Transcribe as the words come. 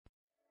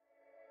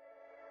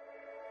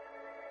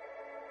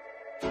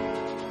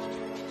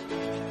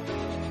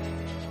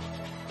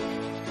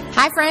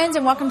Hi, friends,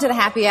 and welcome to the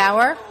Happy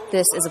Hour.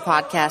 This is a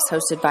podcast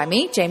hosted by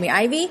me, Jamie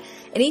Ivey,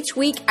 and each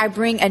week I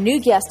bring a new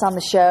guest on the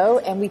show,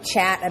 and we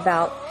chat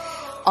about,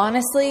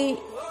 honestly,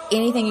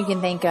 anything you can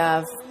think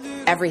of,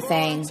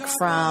 everything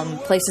from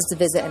places to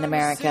visit in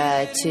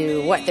America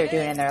to what they're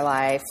doing in their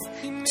life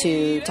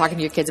to talking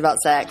to your kids about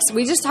sex.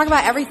 We just talk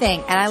about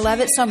everything, and I love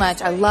it so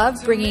much. I love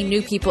bringing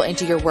new people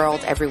into your world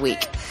every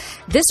week.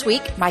 This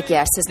week, my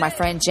guest is my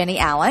friend Jennie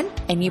Allen,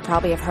 and you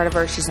probably have heard of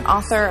her. She's an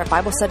author, a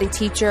Bible study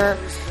teacher.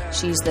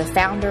 She's the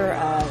founder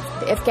of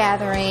the If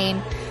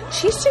Gathering.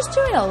 She's just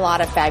doing a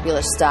lot of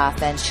fabulous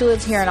stuff, and she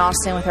lives here in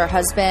Austin with her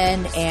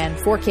husband and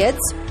 4 kids.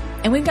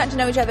 And we've gotten to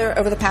know each other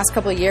over the past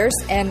couple of years,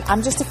 and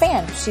I'm just a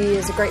fan. She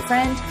is a great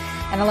friend,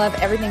 and I love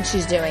everything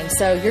she's doing.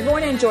 So you're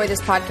going to enjoy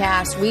this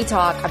podcast. We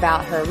talk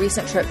about her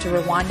recent trip to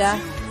Rwanda,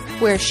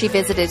 where she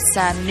visited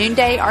some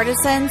noonday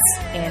artisans,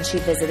 and she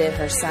visited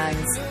her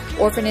son's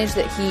orphanage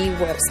that he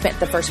spent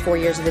the first 4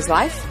 years of his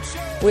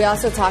life. We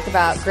also talk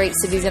about great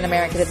cities in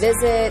America to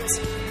visit,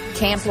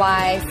 camp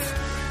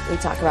life. We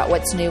talk about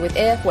what's new with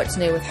If, what's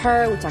new with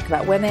her. We talk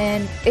about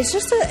women. It's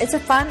a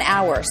fun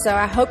hour, so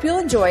I hope you'll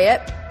enjoy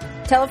it.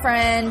 Tell a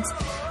friend.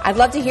 I'd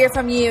love to hear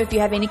from you. If you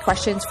have any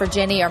questions for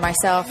Jennie or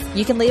myself,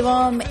 you can leave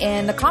them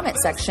in the comment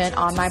section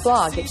on my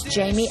blog. It's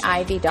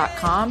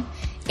jamieivey.com.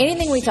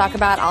 Anything we talk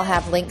about, I'll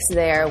have links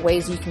there,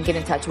 ways you can get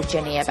in touch with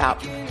Jennie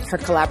about her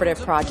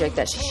collaborative project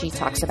that she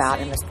talks about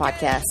in this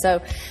podcast.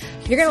 So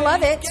you're going to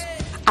love it.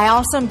 I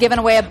also am giving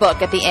away a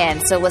book at the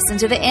end, so listen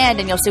to the end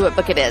and you'll see what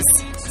book it is.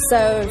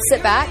 So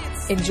sit back,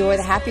 enjoy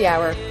the happy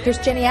hour. Here's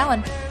Jennie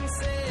Allen.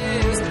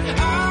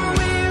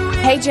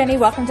 Hey, Jennie,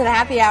 welcome to the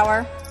happy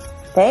hour.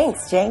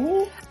 Thanks,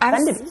 Jamie.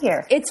 Fun to be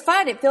here. It's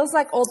fun. It feels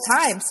like old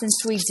times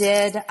since we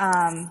did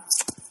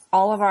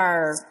all of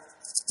our,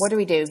 what do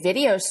we do,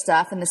 video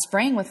stuff in the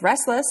spring with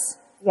Restless.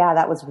 Yeah,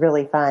 that was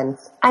really fun.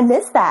 I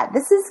miss that.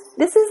 This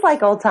is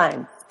like old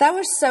times. That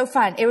was so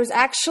fun. It was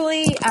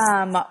actually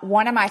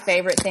one of my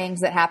favorite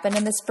things that happened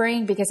in the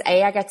spring because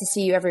A, I got to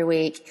see you every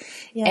week,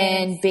 yes,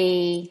 and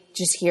B,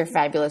 just hear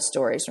fabulous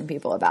stories from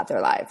people about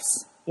their lives.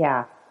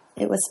 Yeah.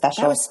 It was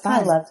special. That was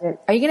fun. I loved it.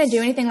 Are you going to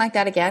do anything like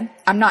that again?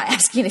 I'm not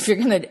asking if you're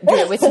going to do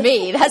it with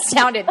me. That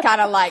sounded kind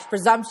of like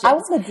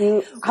presumptuous.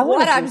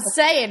 What I'm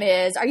saying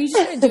is, are you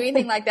just going to do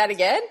anything like that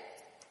again?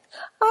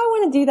 I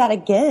want to do that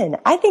again.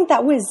 I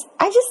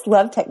just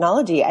love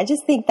technology. I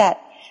just think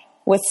that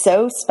was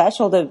so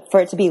special for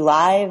it to be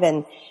live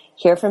and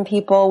hear from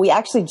people. We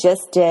actually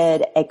just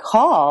did a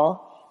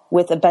call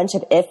with a bunch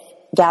of If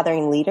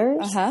Gathering leaders.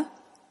 Uh-huh.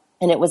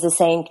 And it was the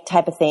same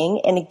type of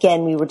thing. And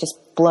again, we were just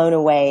blown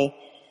away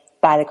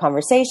by the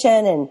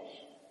conversation and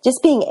just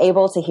being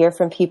able to hear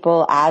from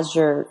people as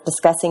you're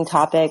discussing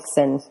topics.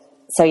 And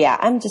so, yeah,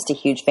 I'm just a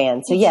huge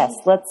fan. So yes,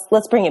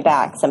 let's bring it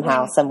back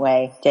somehow, some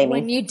way, Jamie.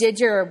 When you did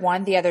your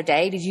one the other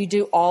day, did you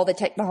do all the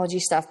technology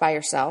stuff by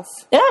yourself?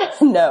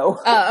 No.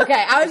 Oh,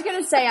 okay. I was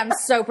going to say, I'm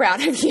so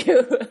proud of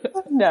you.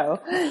 No.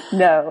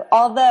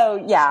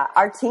 Although, yeah,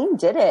 our team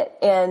did it.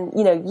 And,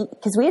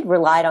 because we had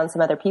relied on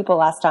some other people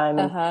last time.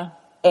 And, uh-huh.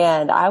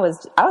 And I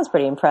was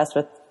pretty impressed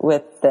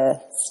with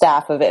the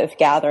staff of If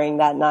Gathering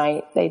that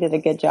night. They did a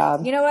good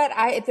job. You know what?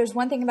 If there's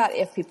one thing about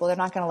If people, they're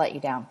not going to let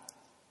you down.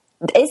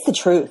 It's the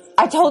truth.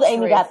 I told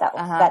Amy that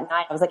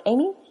night. I was like,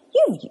 Amy,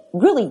 you've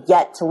really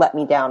yet to let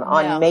me down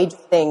on major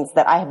things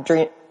that I have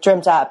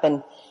dreamt up.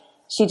 And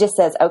she just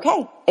says,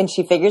 okay. And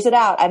she figures it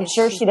out. I'm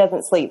sure she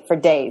doesn't sleep for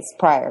days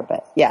prior,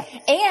 but yeah.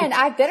 And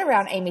I've been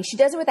around Amy. She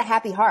does it with a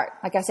happy heart.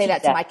 Like I say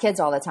that to my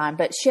kids all the time,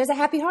 but she has a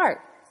happy heart.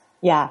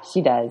 Yeah,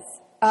 she does.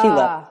 She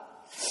loves.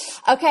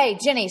 Okay,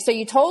 Jennie, so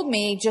you told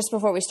me just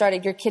before we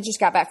started, your kids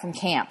just got back from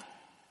camp.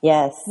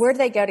 Yes. Where do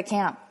they go to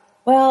camp?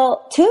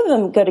 Well, 2 of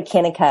them go to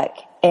Kanakuk,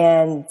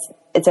 and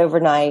it's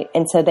overnight,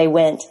 and so they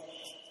went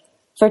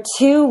for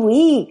 2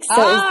 weeks.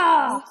 So it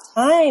was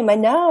time, I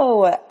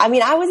know. I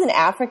mean, I was in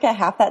Africa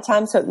half that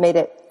time, so it made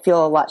it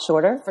feel a lot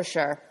shorter. For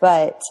sure.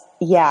 But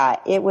yeah,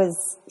 it was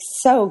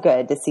so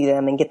good to see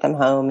them and get them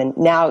home. And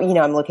now,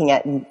 I'm looking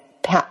at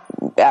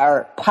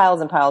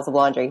piles and piles of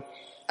laundry.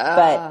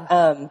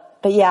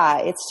 But yeah,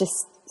 it's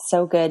just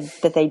so good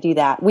that they do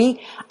that.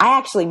 I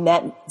actually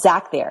met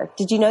Zach there.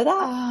 Did you know that?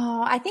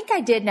 Oh, I think I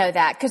did know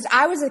that because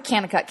I was a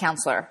Kanakuk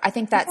counselor. I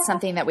think that's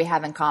something that we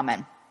have in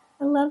common.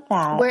 I love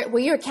that. Were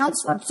you a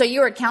counselor? So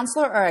you were a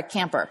counselor or a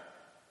camper?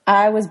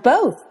 I was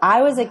both.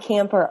 I was a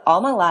camper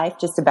all my life,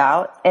 just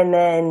about. And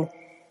then,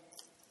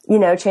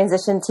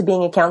 transitioned to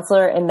being a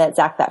counselor and met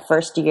Zach that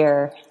first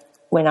year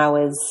when I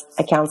was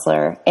a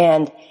counselor.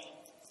 And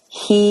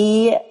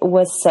he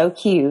was so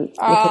cute with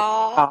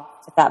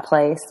at that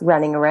place,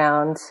 running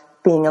around,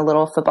 being a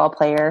little football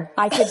player.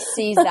 I could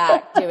see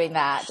Zach doing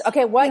that.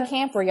 Okay, what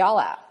camp were y'all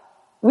at?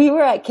 We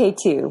were at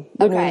K2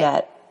 when we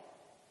met.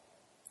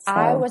 So.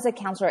 I was a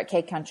counselor at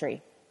K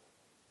Country.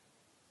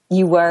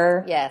 You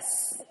were? Yes.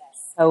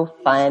 So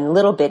fun.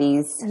 Little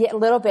bitties. Yeah,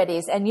 little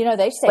bitties. And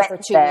they stayed for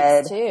 2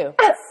 weeks too.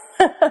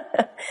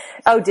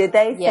 Oh, did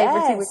they? Yes.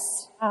 Stay for 2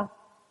 weeks? Oh.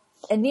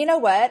 And you know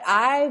what?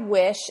 I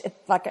wish, you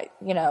talk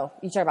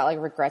about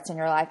regrets in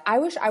your life. I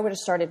wish I would have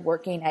started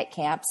working at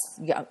camps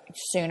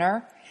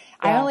sooner.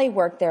 I only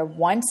worked there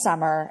one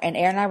summer, and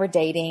Aaron and I were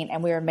dating,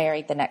 and we were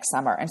married the next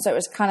summer. And so it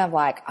was kind of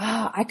like,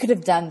 I could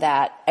have done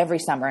that every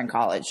summer in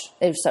college.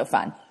 It was so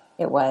fun.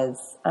 It was.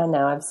 I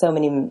know. I have so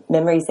many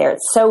memories there.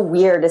 It's so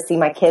weird to see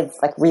my kids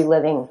like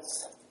reliving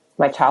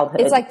my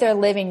childhood. It's like they're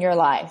living your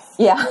life.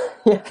 Yeah.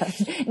 Yeah.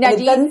 Now,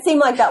 it doesn't seem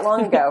like that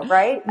long ago,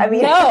 right? I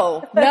mean,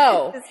 no.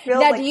 Now,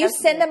 like do you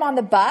send them on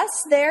the bus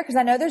there? Because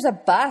I know there's a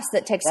bus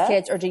that takes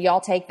kids, or do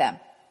y'all take them?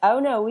 Oh,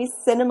 no, we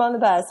send them on the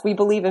bus. We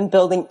believe in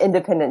building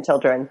independent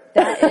children.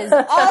 That is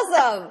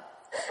awesome.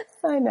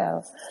 I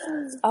know.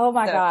 Oh,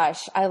 my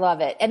gosh. I love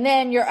it. And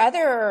then your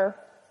other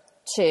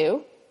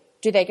two,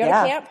 do they go to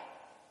camp?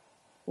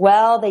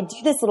 Well, they do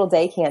this little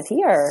day camp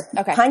here,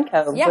 Pine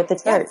Cove, with the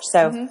church.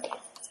 So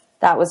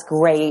that was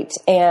great.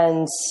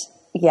 And,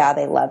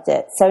 they loved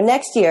it. So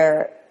next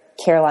year,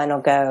 Caroline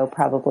will go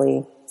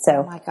probably. So,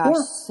 oh, my gosh.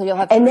 So you'll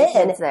have three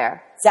kids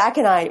there. Zach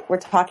and I were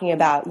talking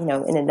about,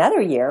 in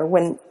another year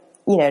when –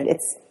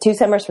 it's 2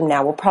 summers from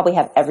now, we'll probably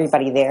have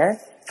everybody there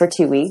for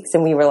 2 weeks.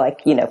 And we were like,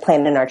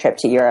 planning our trip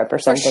to Europe or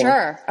something. For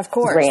sure. Of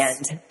course.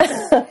 Grand.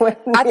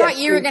 I thought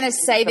you were going to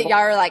say that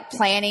y'all were like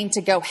planning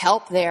to go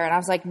help there. And I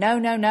was like, no.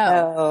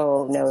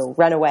 Oh, no.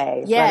 Run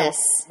away. Yes.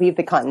 Leave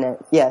the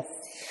continent. Yes.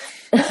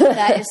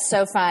 That is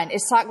so fun.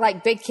 It's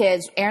like big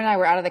kids. Aaron and I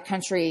were out of the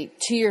country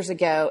 2 years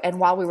ago.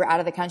 And while we were out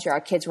of the country, our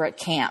kids were at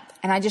camp.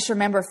 And I just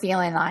remember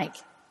feeling like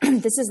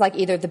this is like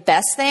either the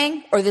best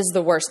thing or this is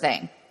the worst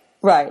thing.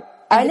 Right.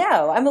 I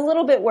know. I'm a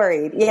little bit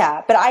worried.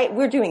 Yeah. But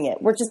we're doing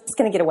it. We're just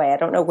going to get away. I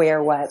don't know where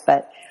or what,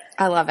 but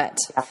I love it.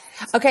 Yeah.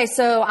 Okay.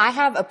 So I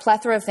have a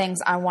plethora of things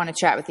I want to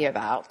chat with you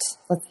about.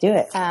 Let's do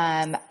it.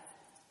 I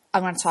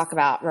want to talk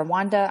about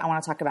Rwanda. I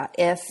want to talk about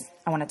I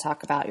want to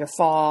talk about your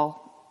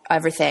fall,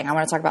 everything. I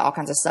want to talk about all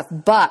kinds of stuff.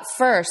 But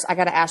first, I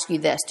got to ask you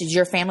this. Did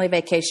your family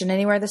vacation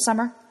anywhere this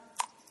summer?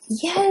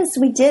 Yes,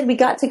 we did. We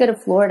got to go to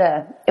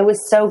Florida. It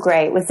was so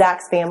great with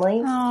Zach's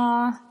family.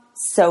 Aww.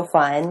 So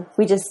fun.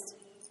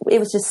 It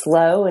was just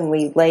slow, and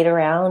we laid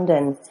around,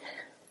 and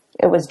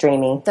it was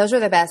dreamy. Those were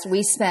the best.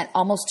 We spent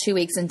almost 2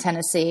 weeks in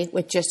Tennessee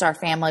with just our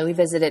family. We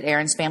visited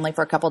Aaron's family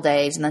for a couple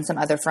days and then some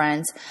other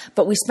friends.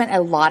 But we spent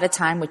a lot of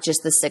time with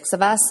just the 6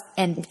 of us.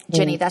 And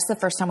Jennie, that's the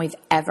first time we've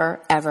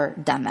ever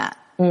done that.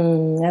 I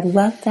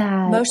love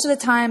that. Most of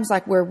the times,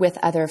 like, we're with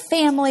other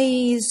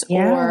families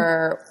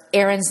or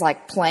Aaron's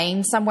like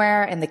playing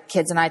somewhere and the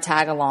kids and I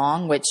tag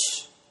along, which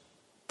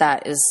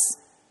that is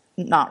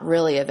not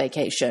really a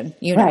vacation.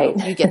 You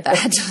get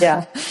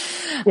that.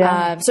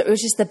 Yeah. So it was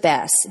just the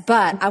best.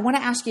 But I want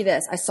to ask you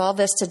this. I saw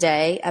this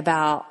today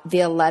about the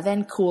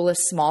 11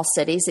 coolest small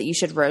cities that you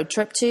should road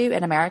trip to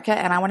in America.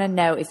 And I want to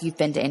know if you've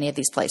been to any of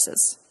these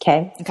places.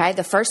 Okay.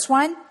 The first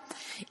one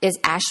is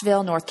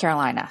Asheville, North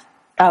Carolina.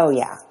 Oh,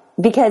 yeah.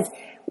 Because,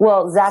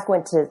 Zach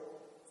went to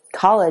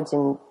college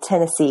in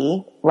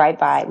Tennessee right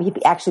by, he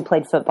actually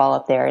played football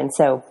up there. And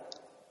so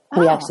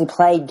we actually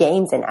played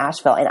games in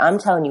Asheville. And I'm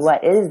telling you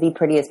what, it is the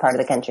prettiest part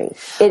of the country.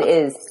 It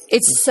is.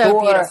 It's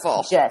so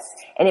beautiful.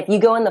 And if you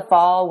go in the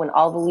fall when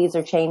all the leaves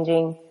are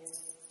changing,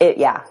 it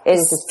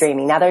is just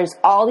dreamy. Now there's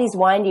all these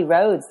windy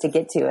roads to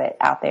get to it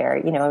out there.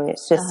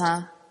 It's just,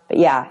 but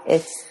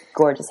it's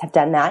gorgeous. Have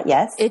done that.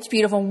 Yes. It's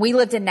beautiful. When we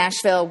lived in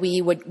Nashville,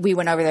 we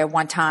went over there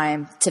one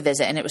time to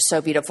visit and it was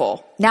so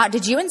beautiful. Now,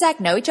 did you and Zach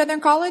know each other in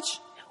college?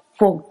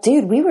 Well,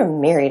 dude, we were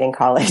married in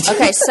college.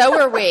 Okay, so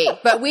were we.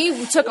 But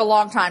we took a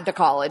long time to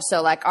college.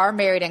 So, like, our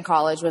married in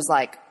college was,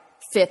 like,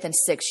 5th and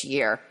 6th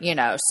year,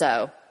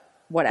 so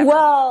whatever.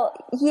 Well,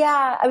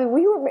 yeah. I mean,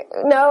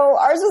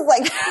 ours was,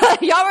 like...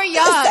 Y'all were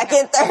young.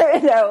 Second,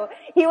 third. No.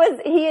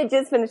 He had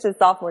just finished his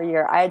sophomore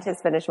year. I had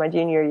just finished my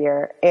junior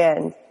year.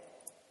 And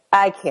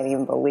I can't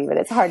even believe it.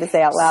 It's hard to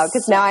say out loud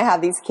because now I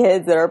have these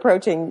kids that are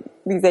approaching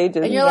these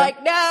ages. And you're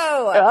like,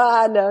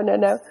 no.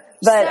 No.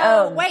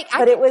 But, wait,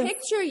 I can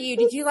picture you.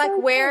 Did you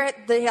wear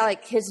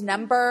his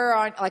number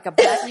on like a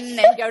button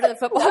and go to the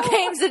football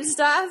games and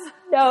stuff?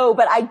 No,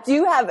 but I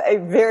do have a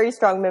very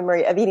strong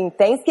memory of eating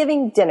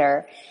Thanksgiving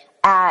dinner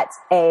at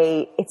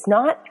it's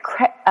not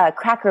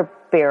Cracker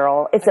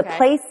Barrel. It's a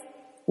place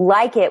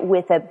like it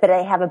but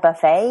they have a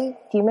buffet.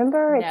 Do you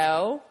remember?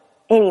 No.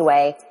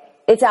 Anyway,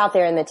 it's out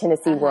there in the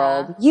Tennessee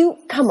world.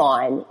 Come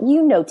on.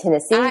 You know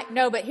Tennessee.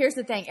 No, but here's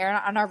the thing. Aaron,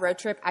 on our road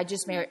trip, I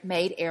just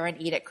made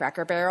Aaron eat at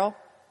Cracker Barrel.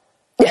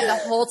 And the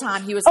whole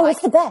time he was like... Oh, it's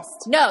the best.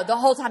 No, the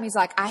whole time he's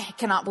like, I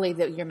cannot believe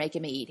that you're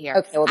making me eat here.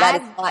 Okay, well,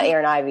 that is not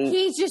Aaron Ivy.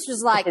 He just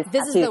was like,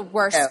 this is the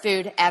worst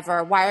food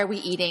ever. Why are we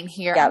eating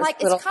here? Yeah, I'm like,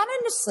 it's kind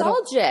of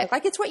nostalgic.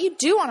 Like, it's what you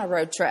do on a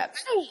road trip.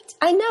 Right.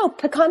 I know.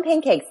 Pecan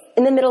pancakes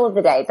in the middle of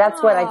the day.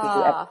 That's what I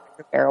do at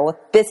Cracker Barrel with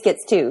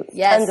biscuits, too.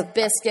 Yes,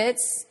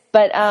 biscuits.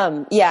 But,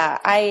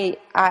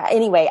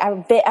 anyway,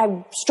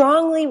 I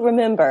strongly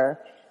remember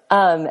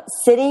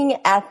sitting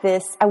at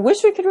this... I wish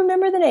we could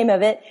remember the name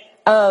of it.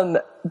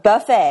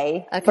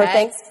 Buffet for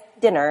Thanksgiving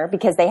dinner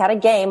because they had a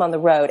game on the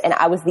road and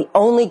I was the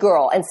only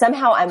girl and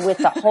somehow I'm with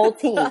the whole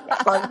team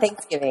on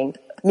Thanksgiving,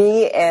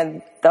 me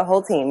and the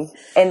whole team.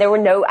 And there were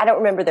I don't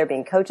remember there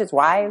being coaches'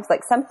 wives.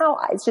 Like somehow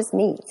it's just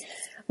me.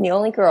 I'm the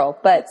only girl,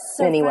 but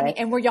so anyway. Funny.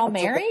 And were y'all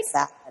married?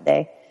 That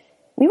day.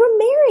 We were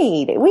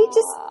married.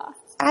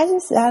 I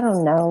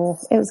don't know.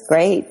 It was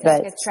great,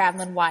 but a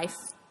traveling wife.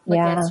 Look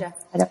at you.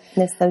 I don't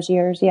miss those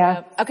years.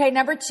 Yeah. Okay.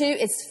 Number 2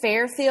 is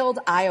Fairfield,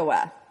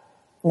 Iowa.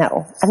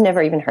 No, I've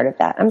never even heard of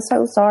that. I'm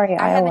so sorry,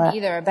 I Iowa. haven't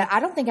either, but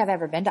I don't think I've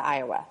ever been to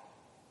Iowa.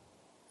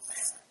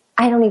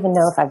 I don't even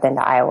know if I've been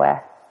to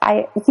Iowa.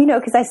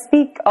 Because I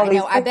speak all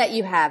these. I bet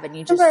you have, and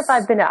you just. I wonder if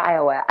I've been to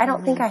Iowa. I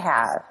don't think I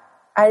have.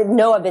 I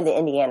know I've been to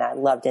Indiana. I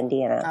loved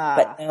Indiana,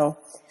 but no.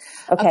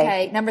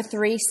 Okay. Number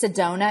 3,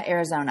 Sedona,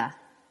 Arizona.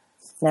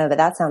 No, but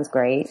that sounds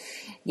great.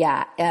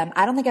 Yeah.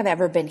 I don't think I've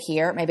ever been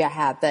here. Maybe I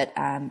have, but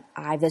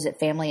I visit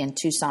family in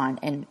Tucson,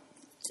 and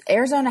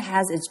Arizona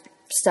has its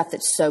stuff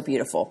that's so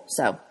beautiful.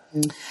 So,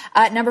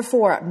 number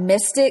 4,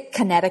 Mystic,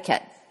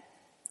 Connecticut.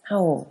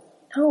 Oh,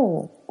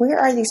 where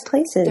are these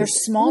places? They're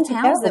small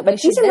towns that we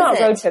should visit. These are not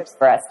road trips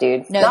for us,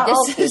 dude. No, not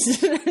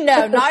if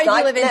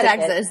you live in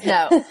Texas.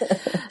 No.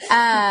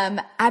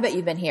 I bet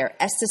you've been here.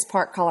 Estes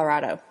Park,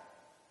 Colorado.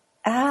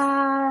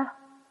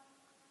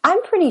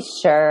 I'm pretty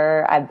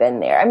sure I've been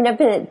there. I mean, I've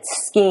been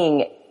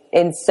skiing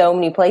in so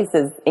many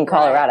places in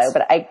Colorado,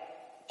 but I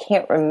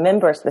can't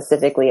remember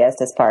specifically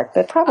Estes Park,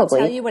 but probably.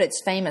 I'll tell you what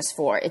it's famous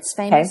for. It's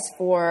famous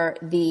for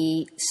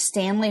the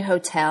Stanley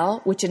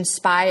Hotel, which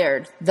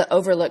inspired the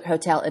Overlook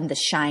Hotel in The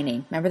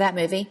Shining. Remember that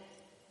movie?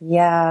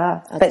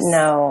 Yeah, but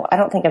no, I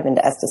don't think I've been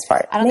to Estes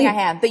Park. I don't think I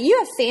have. But you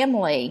have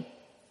family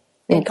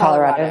in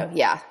Colorado.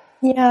 Yeah.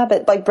 Yeah,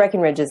 but like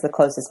Breckenridge is the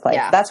closest place.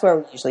 Yeah. That's where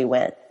we usually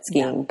went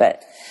skiing,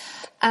 but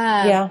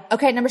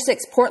Okay, number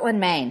 6, Portland,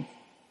 Maine.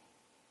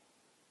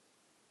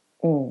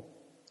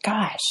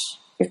 Gosh.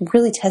 You're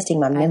really testing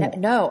my memory.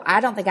 No,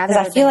 I don't think I've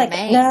ever been to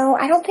Maine. No,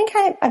 I don't think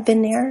I've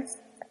been there.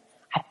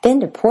 I've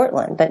been to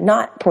Portland, but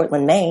not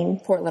Portland, Maine.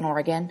 Portland,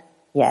 Oregon.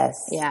 Yes.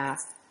 Yeah.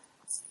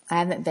 I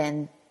haven't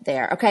been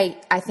there. Okay,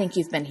 I think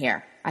you've been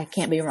here. I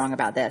can't be wrong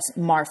about this.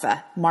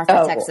 Marfa,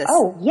 Texas.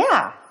 Oh,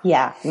 yeah.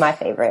 Yeah, my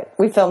favorite.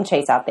 We filmed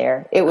Chase out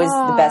there. It was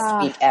the best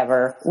week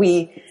ever.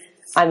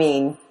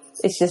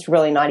 It's just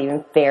really not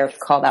even fair to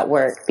call that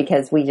work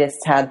because we just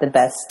had the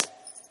best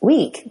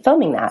week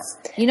filming that.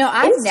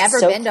 I've never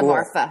been to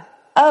Marfa.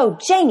 Oh,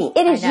 Jamie,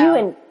 it is you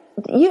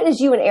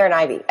and Aaron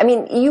Ivy. I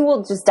mean, you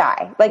will just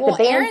die. Like the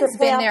bands Aaron's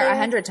been there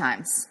 100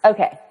 times.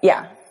 Okay,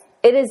 yeah.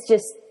 It is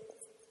just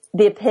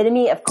the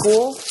epitome of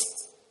cool.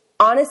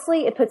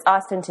 Honestly, it puts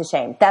Austin to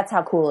shame. That's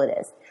how cool it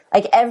is.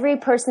 Like every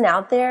person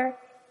out there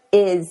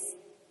is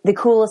the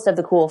coolest of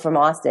the cool from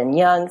Austin.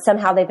 Young,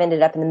 somehow they've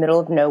ended up in the middle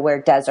of nowhere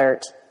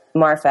desert,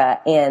 Marfa,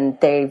 and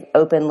they've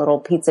opened little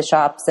pizza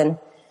shops and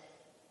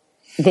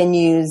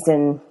venues,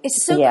 and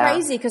it's so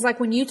crazy because like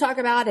when you talk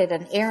about it,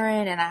 and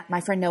Aaron and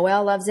my friend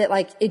Noelle loves it,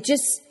 like it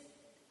just,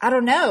 I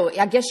don't know,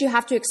 I guess you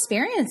have to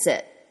experience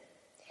it.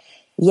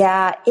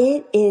 Yeah,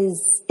 it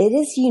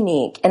is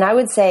unique, and I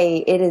would say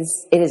it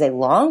is a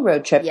long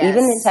road trip,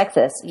 even in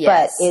Texas,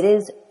 but it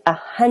is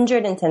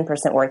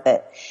 110% worth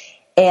it.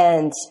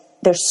 And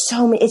there's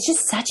so many, it's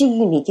just such a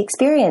unique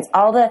experience.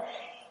 All the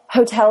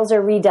hotels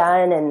are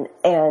redone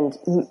and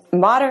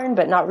modern,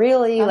 but not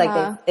really.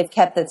 Like they've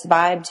kept this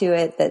vibe to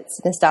it that's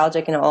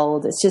nostalgic and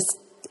old.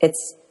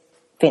 It's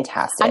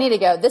fantastic. I need to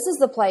go. This is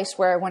the place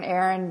where when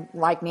Aaron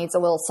needs a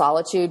little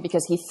solitude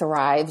because he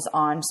thrives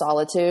on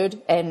solitude,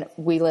 and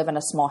we live in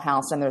a small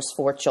house and there's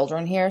 4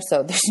 children here,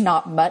 so there's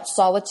not much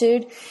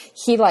solitude.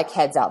 He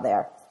heads out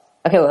there.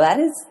 Okay, well that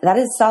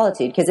is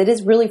solitude because it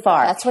is really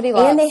far. That's what he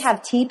loves. And they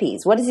have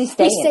teepees. What does he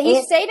stay in? He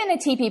stayed in a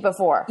teepee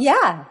before.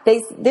 Yeah,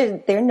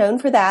 they're known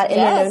for that, and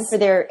they're known for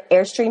their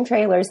Airstream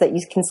trailers that you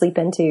can sleep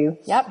into.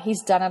 Yep,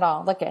 he's done it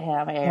all. Look at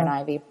him, Aaron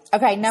Ivy.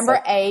 Okay,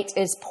 number 8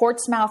 is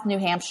Portsmouth, New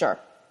Hampshire.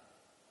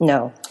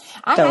 No,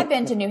 I have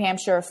been to New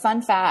Hampshire.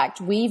 Fun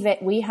fact: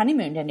 we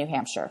honeymooned in New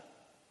Hampshire.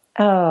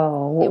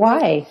 Oh,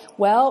 why?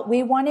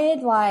 We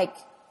wanted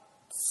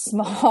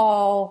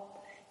small.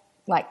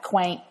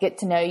 Quaint, get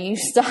to know you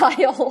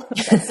style.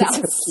 That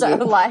sounds so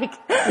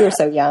you're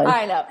so young.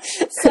 I know.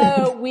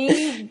 So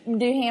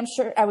New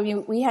Hampshire.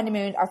 We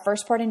honeymooned our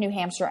first part in New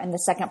Hampshire and the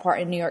second part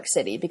in New York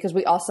City because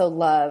we also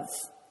love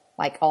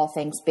all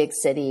things big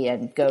city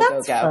and go.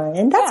 That's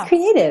fun. That's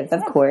creative,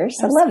 of course.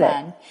 I love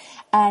it.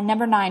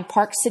 Number 9,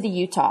 Park City,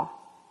 Utah.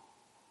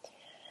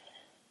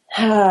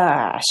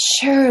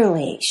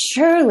 Surely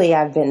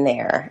I've been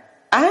there.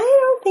 I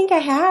don't think I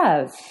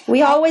have.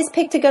 We always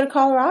pick to go to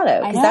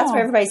Colorado because that's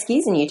where everybody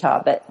skis in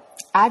Utah. But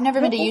I've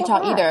never been to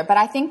Utah either. But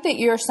I think that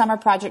your summer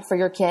project for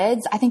your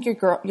kids, I think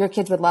your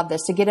kids would love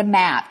this, to get a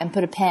map and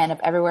put a pin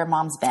of everywhere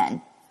mom's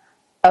been.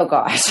 Oh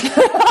gosh, you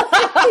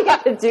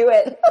got to do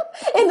it.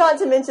 And not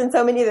to mention,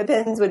 so many of the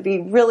pins would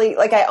be really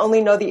I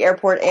only know the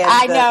airport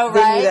and the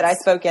venue that I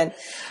spoke in.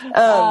 So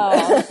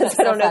I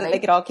don't know that they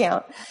could all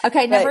count.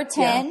 Okay, number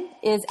 10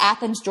 is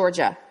Athens,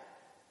 Georgia.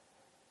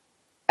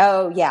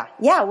 Oh, yeah.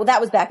 Yeah, well,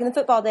 that was back in the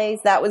football days.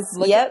 That was,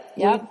 yep.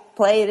 We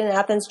played in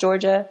Athens,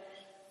 Georgia.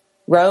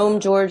 Rome,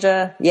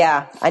 Georgia.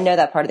 Yeah, I know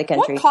that part of the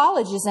country. What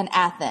college is in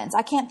Athens?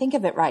 I can't think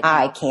of it right now.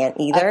 I can't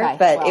either,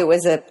 but it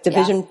was a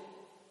Division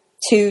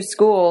II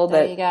school.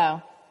 There you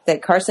go.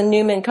 that Carson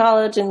Newman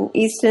College in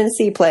East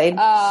Tennessee played.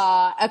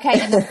 Okay,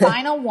 and the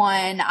final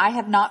one I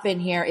have not been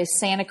here is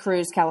Santa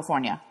Cruz,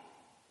 California.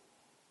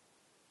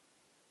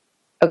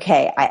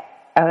 Okay, I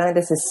know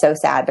this is so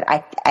sad,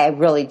 but I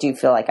really do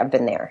feel like I've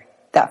been there.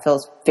 That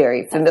feels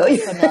very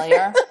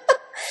familiar.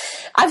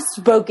 I've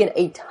spoken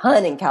a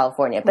ton in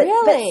California, but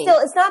still,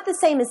 it's not the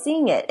same as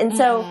seeing it. And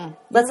so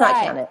let's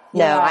not count it.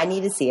 No, I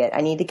need to see it.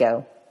 I need to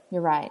go.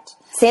 You're right.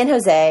 San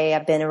Jose,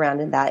 I've been around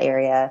in that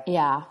area.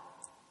 Yeah.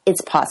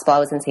 It's possible I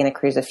was in Santa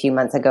Cruz a few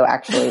months ago,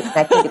 actually.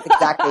 I think it's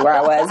exactly where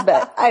I was,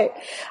 but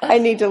I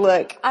need to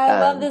look. I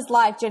love this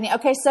life, Jenny.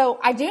 Okay, so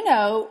I do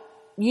know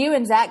you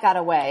and Zach got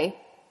away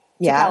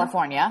to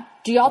California.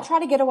 Do y'all try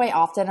to get away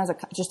often as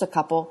just a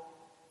couple?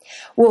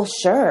 Well,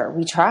 sure,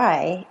 we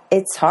try.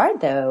 It's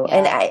hard though,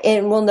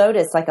 and we'll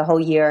notice like a whole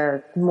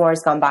year more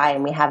has gone by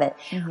and we haven't.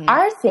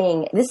 Our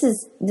thing, this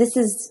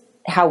is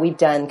how we've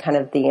done kind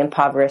of the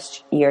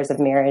impoverished years of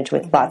marriage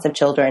with lots of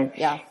children.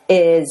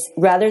 Is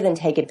rather than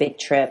take a big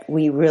trip,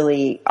 we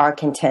really are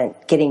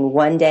content getting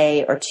 1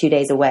 day or 2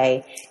 days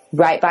away,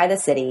 right by the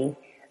city,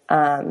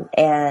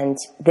 and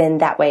then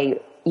that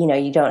way,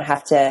 you don't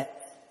have to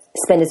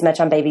spend as much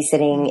on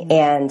babysitting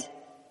and.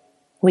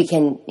 We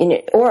can,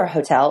 or a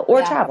hotel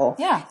or travel.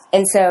 Yeah.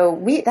 And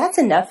so that's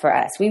enough for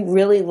us. We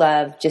really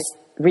love just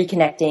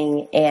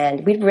reconnecting,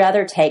 and we'd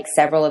rather take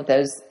several of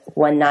those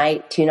 1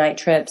 night, 2 night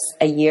trips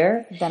a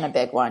year than a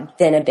big one.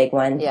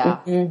 Yeah.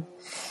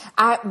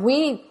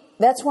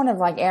 That's one of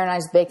like Aaron and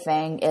I's big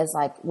thing is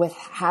like with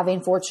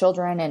having 4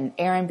 children and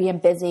Aaron being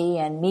busy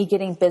and me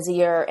getting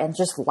busier and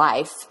just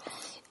life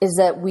is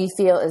that we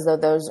feel as though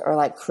those are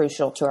like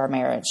crucial to our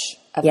marriage.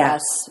 Of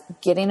us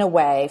getting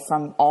away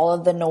from all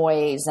of the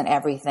noise and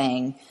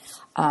everything,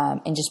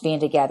 and just being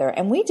together.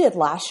 And we did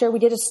last year, we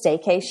did a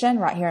staycation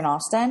right here in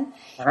Austin.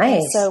 Nice.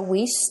 And so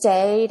we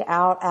stayed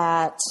out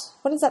at,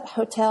 what is that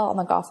hotel on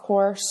the golf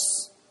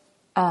course?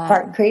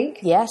 Barton Creek?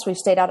 Yes, we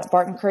stayed out at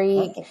Barton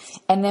Creek. Nice.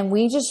 And then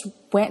we just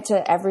went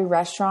to every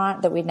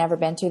restaurant that we'd never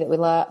been to that we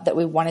loved, that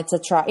we wanted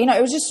to try.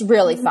 It was just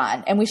really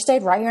fun. And we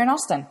stayed right here in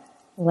Austin.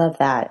 Love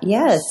that.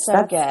 Yes.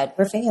 So good.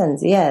 We're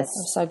fans. Yes.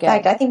 So good. In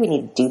fact, I think we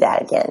need to do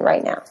that again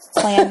right now.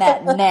 Plan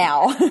that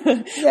now.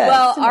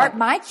 Well,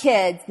 my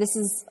kids,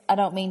 I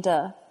don't mean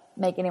to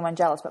make anyone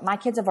jealous, but my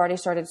kids have already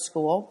started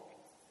school.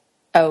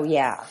 Oh,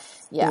 yeah.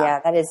 Yeah,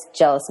 that is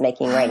jealous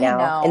making right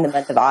now in the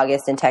month of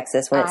August in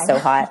Texas when it's so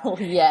hot.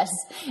 Yes.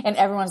 And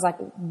everyone's like,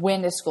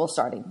 when is school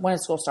starting?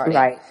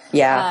 Right.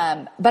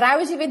 Yeah. But I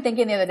was even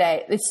thinking the other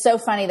day, it's so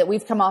funny that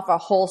we've come off a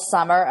whole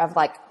summer of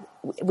like,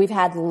 we've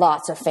had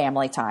lots of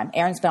family time.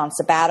 Aaron's been on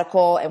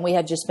sabbatical and we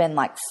had just been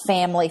like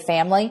family,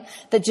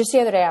 that just the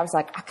other day I was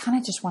like, I kind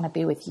of just want to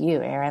be with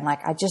you, Aaron. Like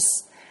I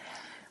just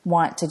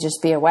want to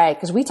just be away.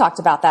 Cause we talked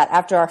about that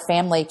after our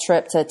family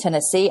trip to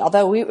Tennessee,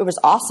 although it was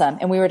awesome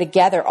and we were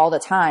together all the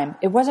time.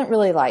 It wasn't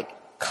really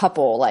like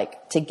couple,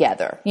 like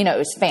together, it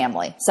was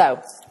family.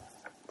 So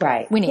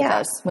we need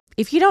those.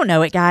 If you don't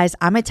know it, guys,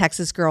 I'm a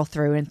Texas girl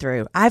through and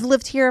through. I've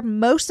lived here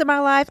most of my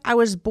life. I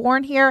was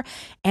born here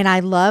and I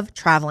love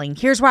traveling.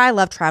 Here's why I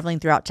love traveling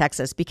throughout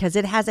Texas, because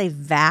it has a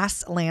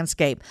vast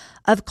landscape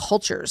of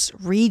cultures,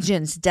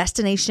 regions,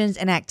 destinations,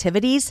 and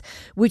activities,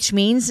 which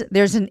means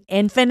there's an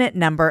infinite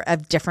number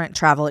of different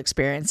travel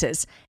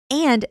experiences.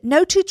 And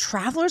no 2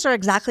 travelers are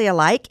exactly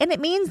alike, and it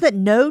means that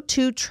no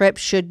 2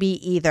 trips should be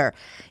either.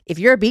 If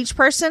you're a beach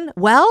person,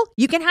 well,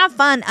 you can have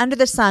fun under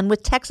the sun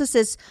with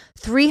Texas's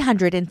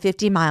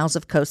 350 miles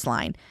of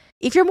coastline.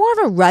 If you're more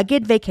of a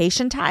rugged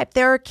vacation type,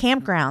 there are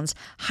campgrounds,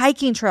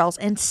 hiking trails,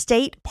 and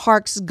state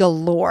parks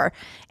galore.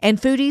 And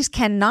foodies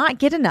cannot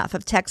get enough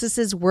of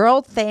Texas's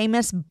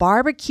world-famous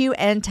barbecue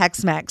and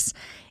Tex-Mex.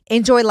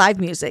 Enjoy live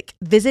music,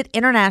 visit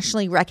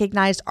internationally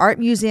recognized art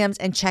museums,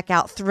 and check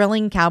out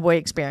thrilling cowboy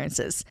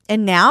experiences.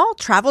 And now,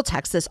 Travel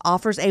Texas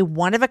offers a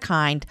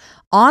one-of-a-kind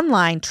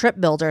online trip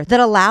builder that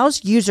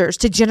allows users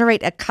to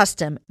generate a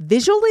custom,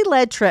 visually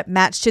led trip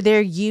matched to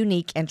their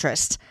unique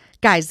interests.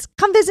 Guys,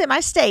 come visit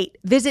my state.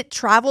 Visit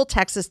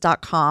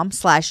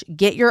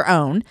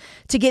traveltexas.com/getyourown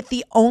to get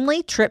the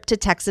only trip to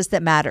Texas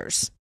that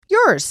matters.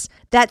 Yours.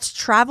 That's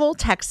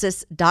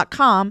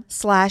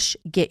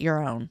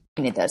traveltexas.com/getyourown.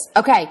 We need this.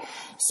 Okay.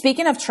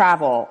 Speaking of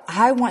travel,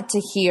 I want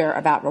to hear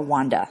about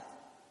Rwanda.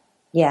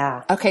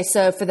 Yeah. Okay.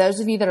 So for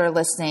those of you that are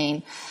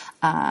listening,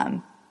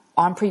 on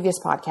previous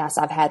podcasts,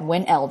 I've had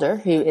Wynn Elder,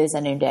 who is a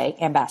Noonday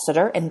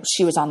ambassador, and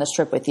she was on this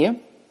trip with you.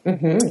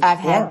 Mm-hmm. I've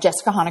had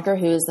Jessica Honecker,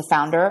 who is the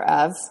founder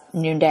of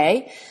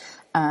Noonday.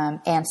 And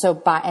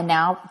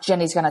now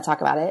Jenny's going to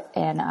talk about it.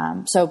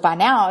 And, so by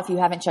now, if you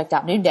haven't checked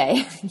out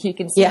Noonday, you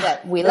can see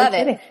that we love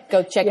it.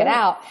 Go check it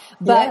out.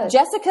 But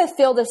Jessica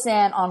filled us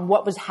in on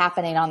what was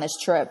happening on this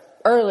trip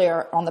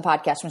earlier on the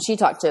podcast when she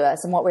talked to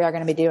us and what we are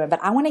going to be doing. But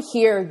I want to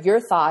hear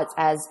your thoughts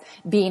as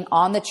being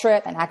on the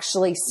trip and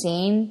actually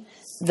seeing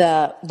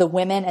the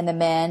women and the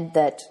men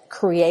that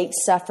create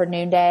stuff for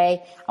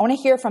Noonday. I want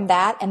to hear from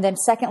that. And then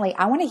secondly,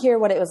 I want to hear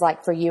what it was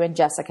like for you and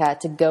Jessica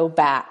to go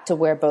back to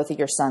where both of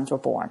your sons were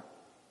born.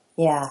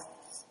 Yeah.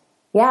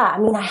 I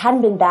mean, I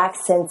hadn't been back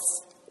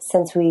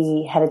since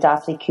we had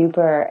adopted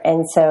Cooper.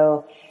 And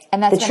so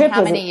And that's been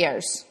how many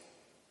years?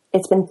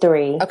 It's been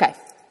 3. Okay.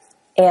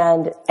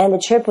 And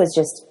the trip was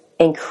just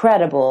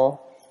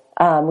incredible.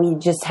 We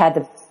just had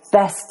the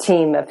best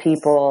team of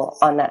people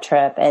on that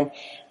trip, and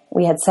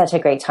we had such a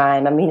great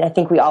time. I mean, I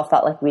think we all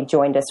felt like we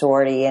joined a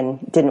sorority and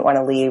didn't want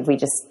to leave. We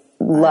just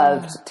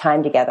loved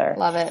time together.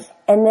 Love it.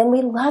 And then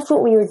we loved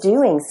what we were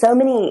doing. So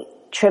many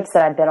trips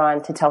that I've been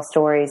on to tell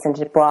stories and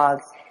to blog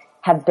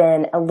have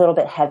been a little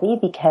bit heavy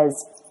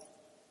because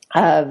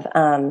of,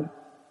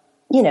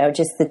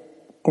 just the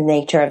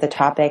nature of the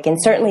topic.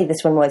 And certainly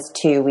this one was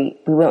too. We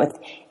went with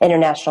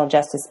International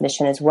Justice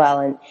Mission as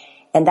well.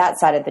 And that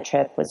side of the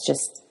trip was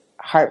just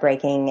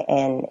heartbreaking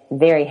and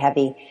very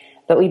heavy.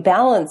 But we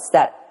balanced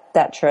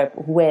that trip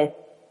with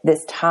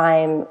this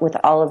time with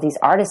all of these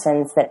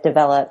artisans that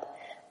develop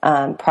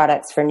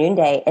products for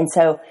Noonday. And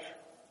so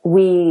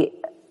we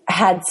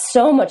had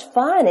so much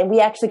fun, and we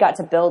actually got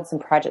to build some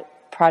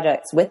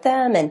projects with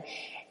them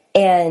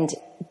and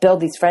build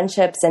these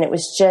friendships. And it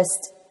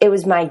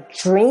was my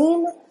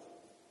dream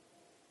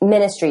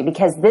ministry,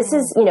 because this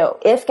is,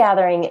 If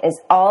Gathering is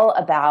all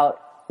about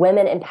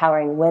women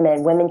empowering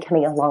women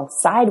coming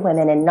alongside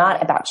women, and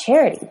not about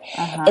charity.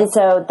 And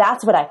so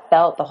that's what I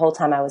felt the whole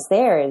time I was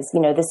there is,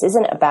 this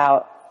isn't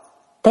about,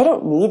 they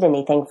don't need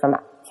anything from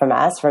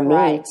us, from me.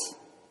 Right.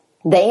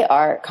 They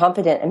are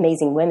confident,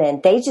 amazing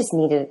women. They just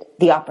needed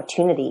the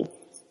opportunity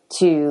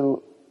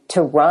to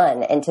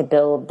run and to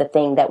build the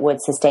thing that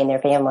would sustain their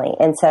family.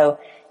 And so,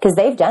 because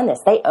they've done this,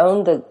 they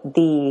own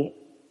the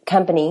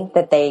company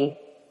that they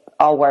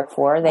all work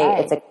for.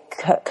 It's a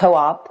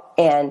co-op,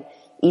 and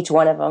each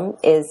one of them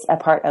is a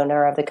part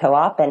owner of the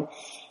co-op.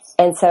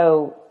 And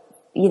so,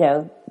 we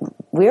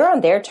were on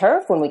their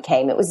turf when we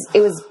came. It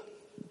was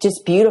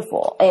just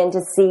beautiful. And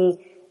to see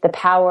the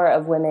power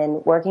of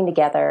women working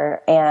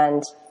together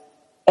and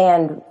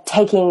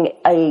taking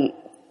a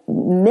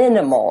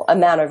minimal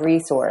amount of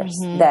resource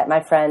that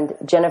my friend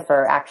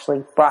Jennifer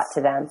actually brought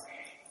to them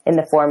in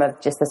the form of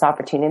just this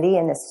opportunity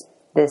and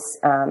this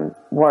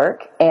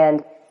work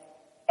and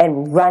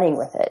running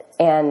with it.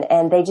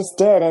 And they just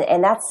did.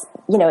 And that's,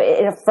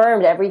 it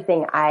affirmed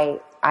everything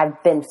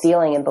I've been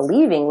feeling and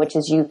believing, which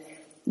is you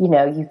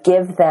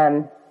give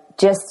them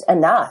just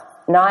enough,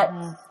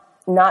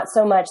 not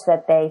so much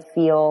that they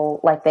feel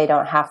like they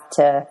don't have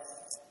to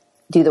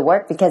do the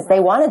work, because they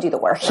want to do the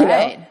work,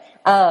 right.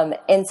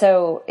 And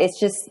so it's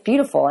just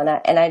beautiful. And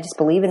I just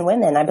believe in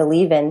women. I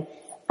believe in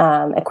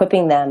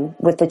equipping them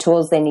with the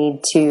tools they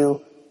need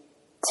to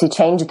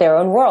change their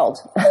own world,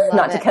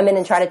 not to come in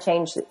and try to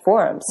change it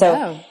for them.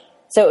 So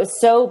it was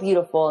so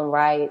beautiful and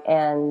right.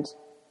 And,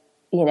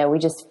 we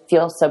just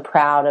feel so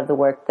proud of the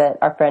work that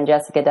our friend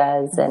Jessica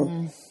does.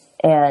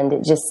 And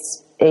it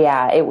just,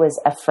 it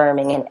was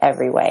affirming in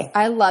every way.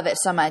 I love it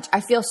so much. I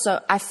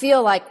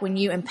feel like when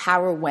you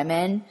empower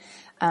women,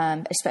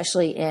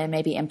 especially in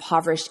maybe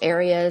impoverished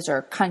areas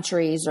or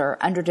countries or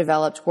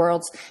underdeveloped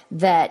worlds,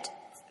 that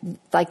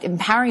like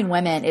empowering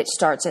women, it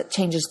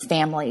changes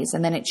families,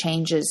 and then it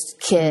changes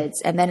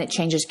kids, and then it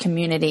changes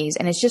communities.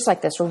 And it's just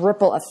like this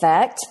ripple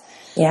effect.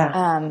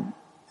 Yeah.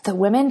 The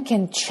women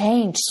can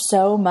change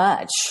so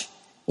much.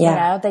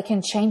 Yeah. They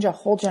can change a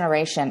whole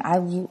generation.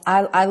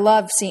 I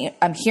love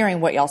I'm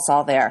hearing what y'all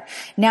saw there.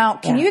 Now,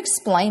 can you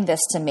explain this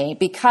to me?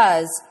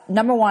 Because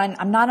number one,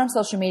 I'm not on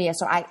social media,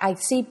 so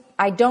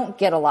I don't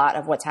get a lot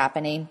of what's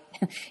happening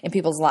in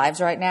people's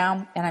lives right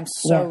now. And I'm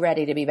so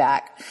ready to be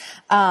back.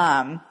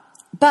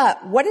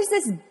 But what is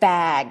this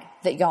bag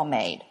that y'all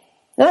made?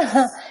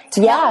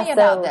 Tell me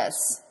about this.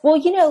 Well,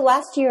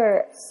 last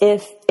year,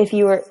 if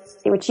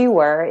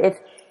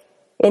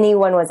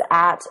anyone was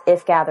at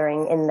If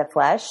Gathering in the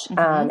flesh,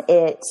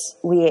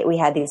 we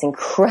had these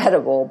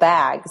incredible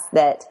bags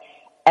that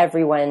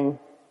everyone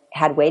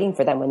had waiting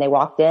for them when they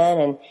walked in,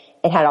 and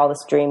it had all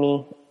this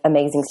dreamy,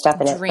 amazing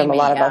stuff in it from a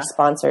lot of our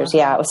sponsors.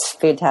 Yeah, it was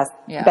fantastic.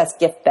 Yeah. Best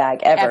gift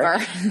bag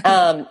ever.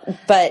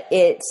 But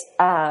it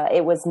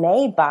was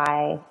made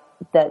by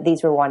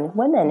these were wanted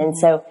women. And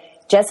so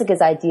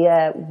Jessica's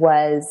idea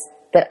was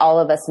that all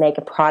of us make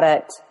a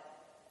product,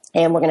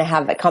 and we're going to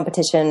have a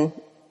competition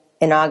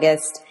in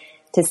August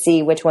to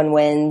see which one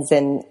wins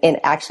and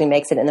actually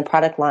makes it in the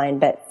product line.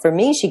 But for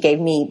me, she gave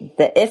me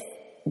the If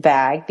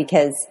bag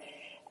because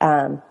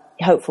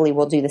hopefully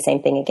we'll do the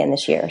same thing again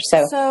this year.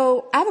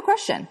 So I have a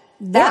question.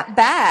 That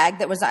bag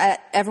that was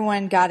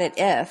everyone got at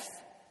If.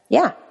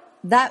 Yeah.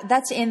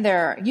 That's in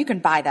there. You can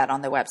buy that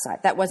on the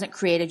website. That wasn't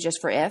created just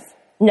for If.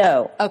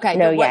 No. Okay.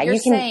 No. What you're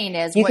saying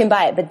is you can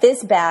buy it, but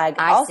this bag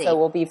also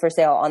will be for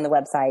sale on the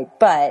website.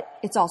 But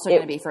it's also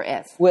going to be for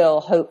If. Will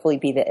hopefully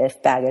be the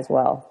If bag as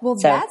well. Well,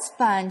 that's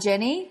fun,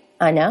 Jenny.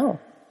 I know.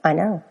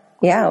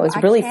 Yeah, it was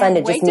really fun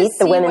to just meet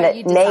the women that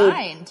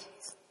made.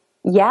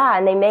 Yeah,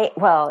 and they made.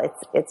 Well,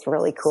 it's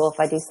really cool if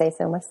I do say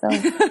so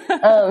myself.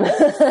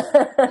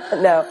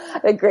 No,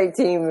 a great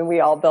team, and we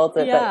all built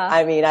it. Yeah.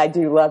 But I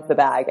do love the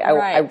bag.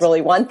 I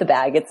really want the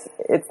bag.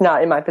 It's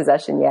not in my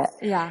possession yet.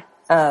 Yeah.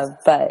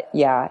 But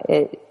yeah,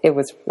 it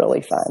was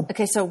really fun.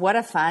 Okay. So what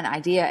a fun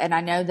idea. And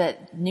I know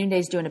that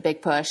Noonday's doing a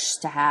big push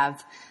to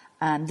have,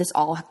 This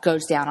all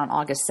goes down on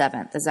August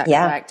 7th. Is that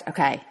Yeah. correct?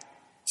 Okay.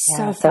 Yeah.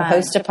 So So fun.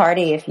 host a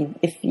party if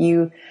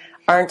you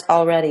aren't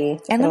already.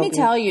 And let It'll me be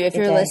tell you, if a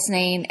you're day.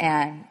 listening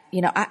and,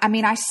 I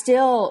mean, I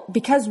still,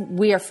 because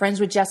we are friends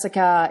with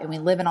Jessica and we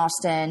live in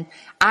Austin,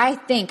 I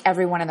think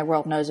everyone in the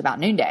world knows about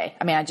Noonday.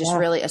 I mean, I just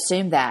really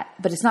assume that,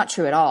 but it's not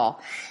true at all.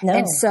 No.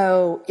 And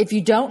so if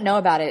you don't know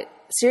about it,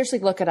 seriously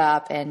look it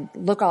up and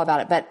look all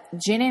about it. But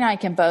Jenny and I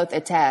can both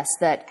attest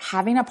that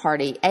having a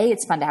party,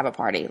 it's fun to have a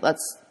party.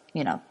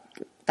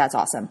 That's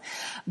awesome.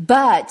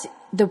 But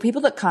the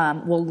people that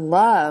come will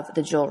love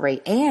the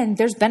jewelry, and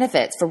there's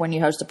benefits for when you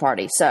host a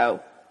party.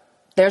 So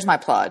there's my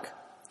plug.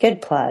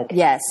 Good plug.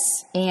 Yes.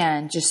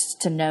 And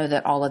just to know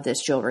that all of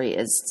this jewelry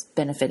is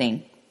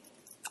benefiting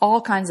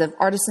all kinds of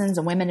artisans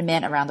and women and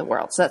men around the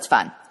world. So that's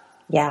fun.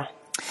 Yeah.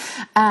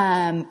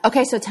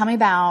 Okay. So tell me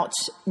about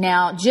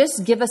now,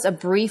 just give us a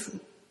brief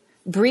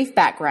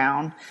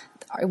background.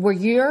 Were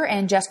you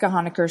and Jessica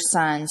Honecker's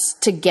sons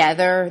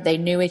together? They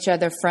knew each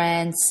other,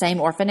 friends, same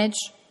orphanage?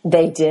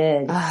 They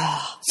did.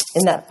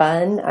 Isn't that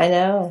fun? I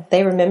know.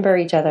 They remember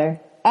each other.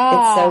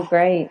 It's so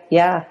great.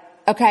 Yeah.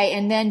 Okay.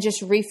 And then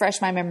just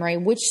refresh my memory.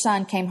 Which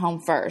son came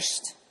home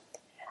first?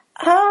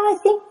 I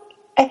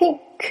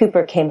think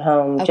Cooper came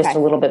home just a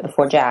little bit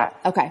before Jack.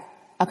 Okay.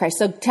 Okay.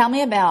 So tell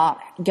me about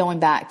going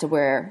back to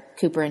where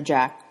Cooper and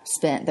Jack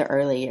spent their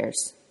early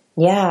years.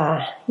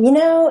 Yeah.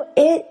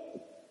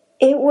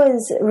 It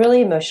was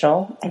really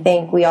emotional. I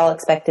think we all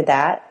expected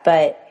that,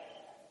 but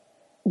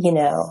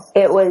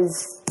it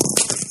was,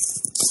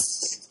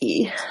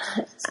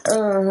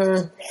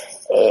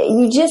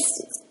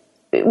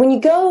 when you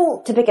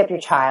go to pick up your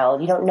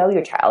child, you don't know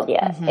your child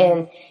yet.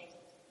 And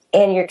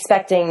you're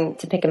expecting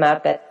to pick him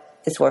up at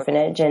this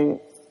orphanage, and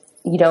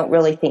you don't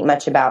really think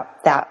much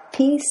about that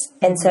piece.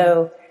 And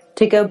so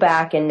to go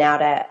back and now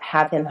to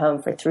have him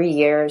home for 3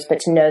 years, but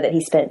to know that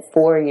he spent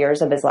 4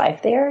 years of his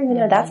life there,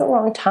 that's a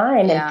long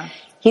time. Yeah. And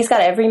he's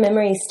got every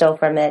memory still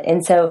from it.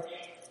 And so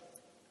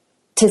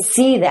to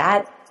see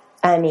that,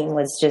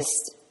 was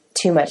just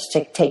too much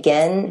to take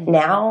in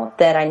now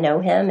that I know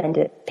him, and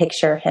to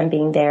picture him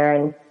being there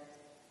and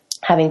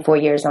having 4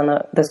 years on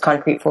those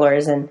concrete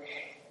floors. And,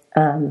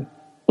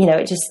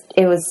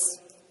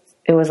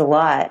 it was a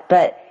lot,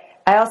 but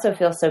I also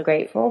feel so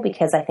grateful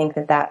because I think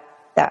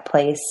that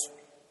place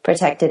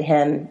protected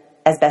him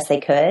as best they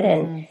could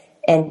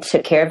and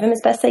took care of him as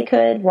best they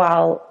could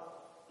while,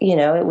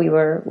 we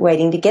were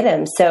waiting to get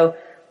him. So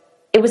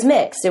it was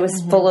mixed. It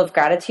was full of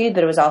gratitude,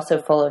 but it was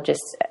also full of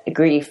just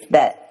grief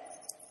that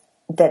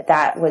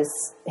was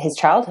his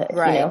childhood,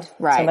 Right.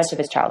 so much of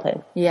his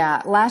childhood.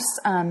 Yeah. Last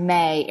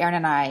May,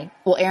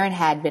 Aaron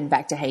had been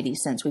back to Haiti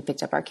since we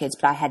picked up our kids,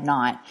 but I had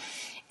not.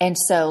 And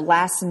so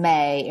last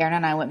May, Aaron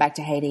and I went back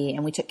to Haiti,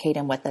 and we took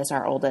Kaden with us,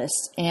 our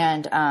oldest.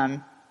 And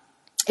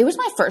it was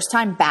my first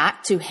time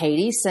back to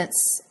Haiti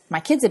since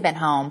my kids had been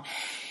home.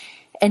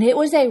 And it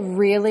was a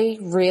really,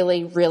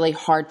 really, really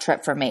hard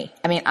trip for me.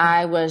 I mean,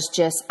 I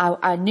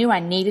knew I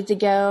needed to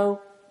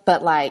go,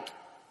 but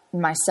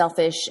my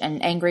selfish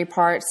and angry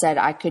part said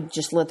I could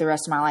just live the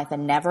rest of my life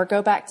and never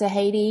go back to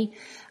Haiti.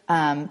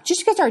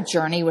 Just because our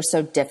journey was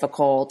so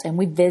difficult, and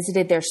we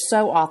visited there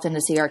so often to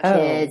see our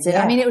kids.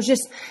 And yeah.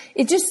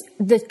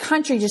 The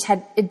country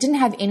didn't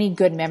have any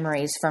good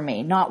memories for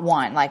me. Not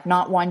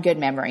one good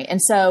memory.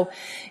 And so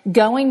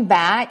going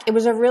back, it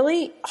was a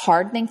really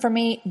hard thing for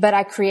me, but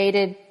I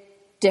created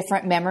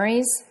different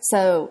memories.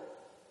 So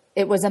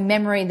it was a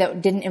memory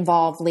that didn't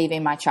involve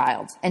leaving my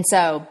child. And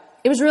so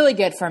it was really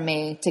good for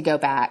me to go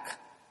back,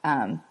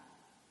 and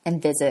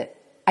visit.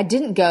 I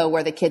didn't go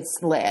where the kids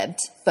lived,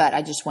 but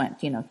I just went,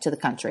 to the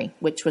country,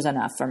 which was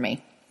enough for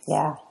me.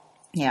 Yeah.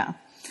 Yeah.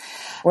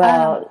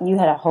 Well, you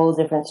had a whole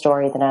different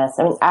story than us.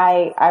 I mean,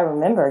 I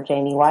remember,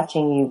 Jamie,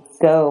 watching you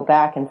go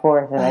back and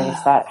forth, and I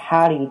just thought,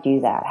 how do you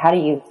do that? How do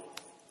you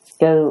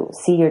go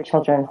see your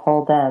children,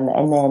 hold them,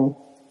 and then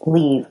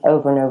leave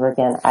over and over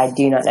again? I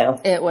do not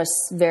know. It was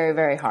very,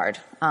 very hard.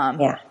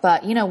 Yeah.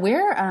 But,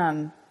 we're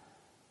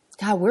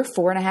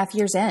 4.5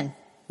 years in.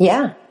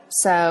 Yeah.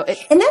 So,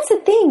 and that's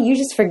the thing, you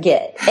just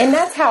forget. And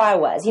that's how I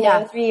was,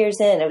 3 years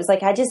in, it was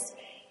like,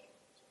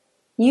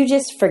 you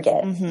just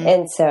forget.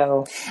 And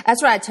so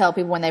that's what I tell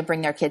people when they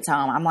bring their kids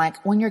home. I'm like,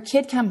 when your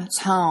kid comes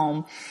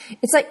home,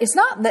 it's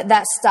not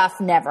that stuff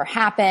never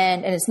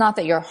happened. And it's not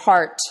that your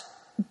heart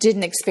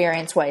didn't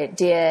experience what it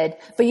did,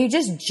 but you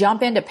just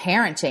jump into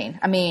parenting.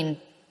 I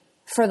mean,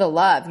 for the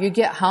love, you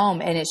get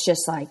home and it's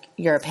just like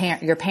you're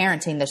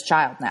parenting this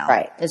child now,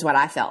 right? Is what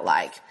I felt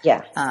like.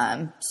 Yeah.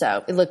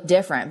 So it looked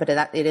different, but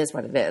it is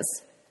what it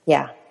is.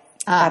 Yeah,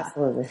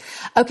 absolutely.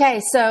 Okay.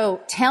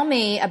 So tell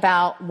me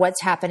about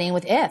what's happening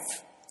with If.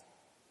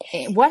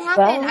 What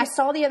happened? I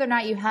saw the other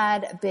night you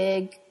had a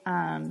big,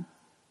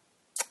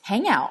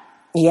 hangout.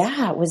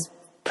 Yeah, it was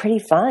pretty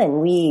fun.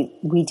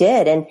 We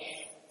did. And,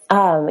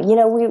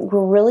 we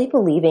were really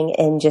believing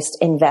in just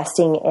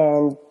investing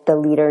in the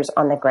leaders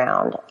on the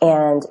ground.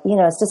 And,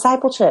 it's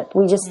discipleship.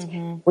 We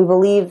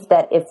believe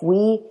that if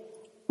we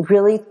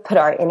really put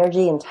our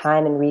energy and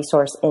time and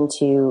resource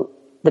into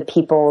the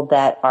people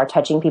that are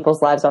touching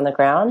people's lives on the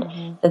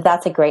ground,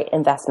 that's a great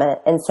investment.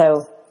 And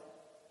so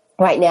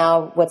right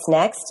now, what's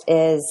next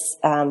is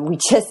we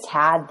just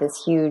had this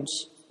huge,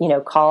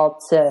 call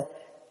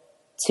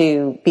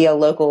to be a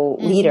local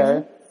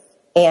leader.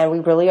 And we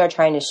really are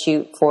trying to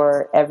shoot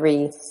for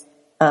every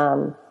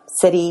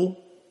city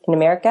in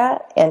America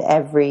and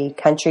every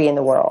country in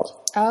the world.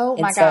 Oh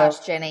my gosh,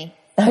 Jennie.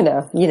 I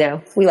know,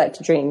 we like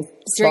to dream.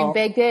 Dream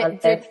big dreams.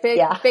 I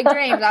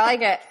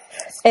like it.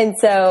 And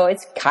so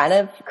it's kind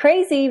of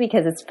crazy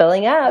because it's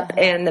filling up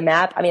and the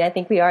map. I mean, I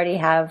think we already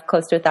have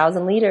close to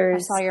 1,000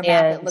 leaders. I saw your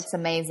map. It looks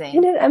amazing.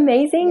 Isn't it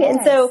amazing? Yes.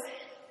 And so,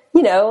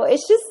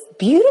 it's just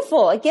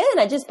beautiful. Again,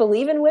 I just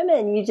believe in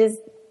women. You just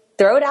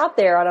throw it out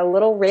there on a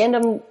little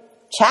random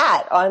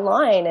chat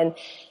online and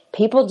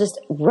people just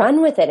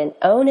run with it and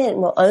own it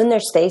and will own their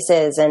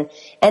spaces. And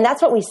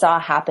that's what we saw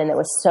happen that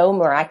was so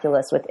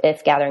miraculous with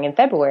IF gathering in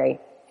February.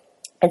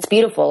 It's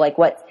beautiful. Like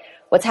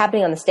what's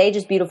happening on the stage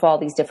is beautiful. All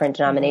these different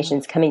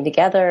denominations coming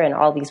together and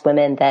all these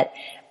women that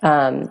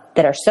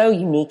are so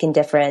unique and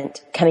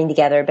different coming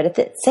together. But at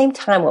the same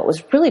time, what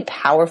was really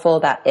powerful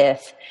about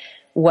IF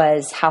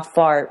was how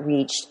far it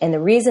reached. And the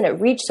reason it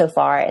reached so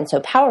far and so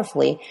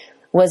powerfully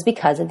was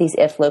because of these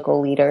IF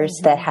local leaders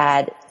that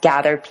had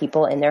gathered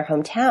people in their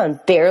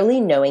hometown, barely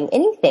knowing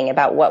anything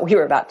about what we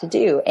were about to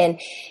do. And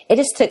it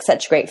just took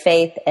such great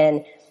faith,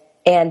 and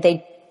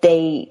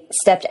they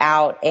stepped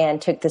out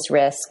and took this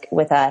risk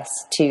with us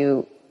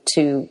to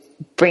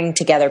bring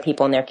together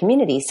people in their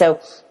community. So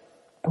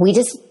we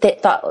just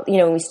thought,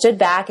 we stood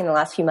back in the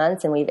last few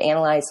months and we've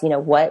analyzed,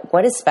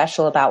 what is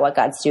special about what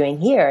God's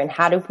doing here, and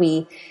how do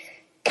we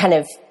kind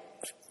of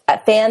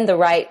fan the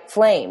right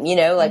flame,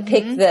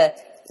 pick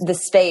the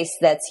space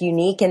that's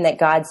unique and that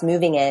God's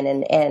moving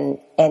in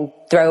and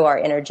throw our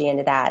energy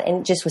into that. And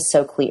it just was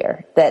so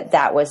clear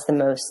that was the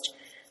most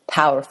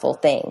powerful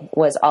thing,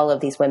 was all of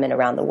these women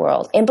around the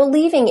world and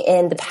believing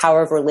in the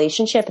power of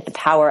relationship, the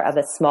power of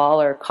a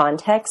smaller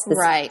context,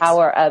 the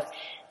power of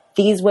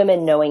these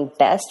women knowing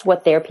best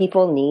what their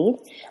people need,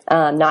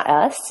 not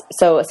us.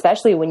 So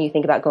especially when you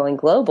think about going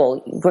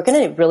global, we're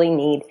going to really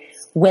need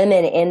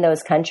women in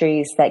those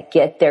countries that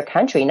get their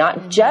country,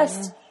 not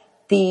just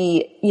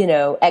the,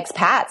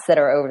 expats that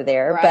are over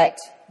there,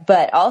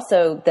 but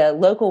also the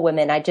local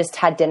women. I just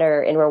had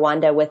dinner in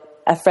Rwanda with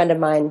a friend of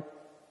mine,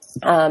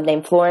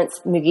 named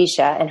Florence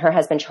Mugisha, and her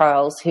husband,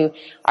 Charles,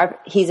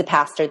 he's a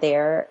pastor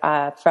there,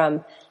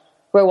 from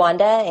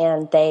Rwanda,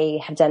 and they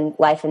have done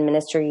life and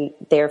ministry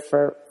there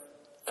for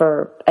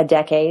a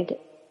decade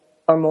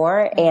or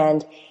more.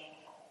 And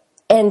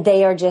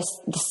they are just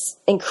this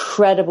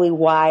incredibly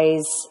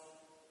wise,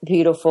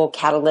 beautiful,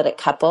 catalytic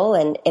couple.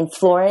 And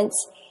Florence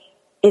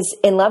is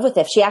in love with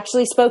IF. She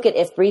actually spoke at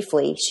IF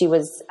briefly. She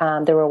was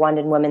the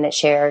Rwandan woman that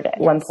shared at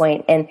one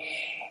point,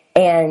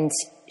 and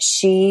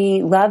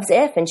she loves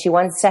IF and she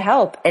wants to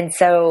help. And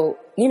so,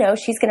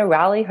 she's going to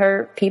rally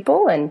her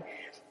people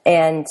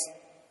and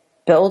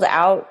build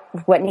out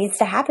what needs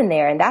to happen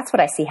there. And that's what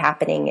I see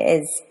happening,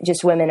 is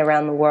just women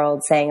around the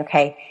world saying,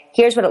 okay,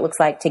 here's what it looks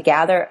like to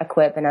gather,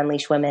 equip, and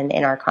unleash women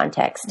in our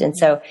context. And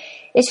so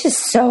it's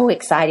just so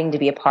exciting to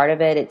be a part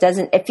of it.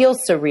 It feels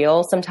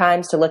surreal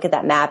sometimes to look at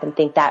that map and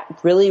think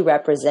that really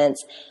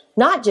represents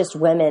not just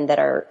women that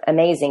are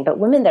amazing, but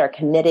women that are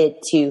committed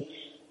to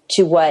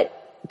what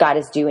God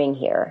is doing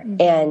here.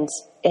 And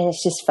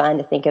it's just fun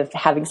to think of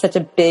having such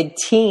a big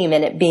team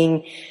and it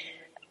being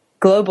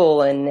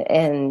global,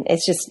 and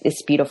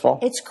it's beautiful.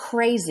 It's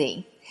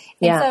crazy.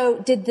 And so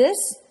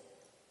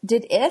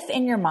did IF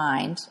in your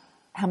mind,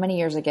 how many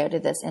years ago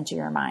did this enter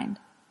your mind?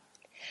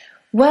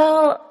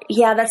 Well,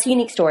 yeah, that's a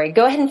unique story.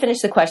 Go ahead and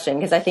finish the question,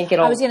 because I think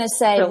it'll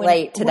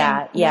relate to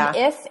that. Yeah.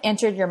 When IF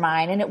entered your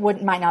mind, and it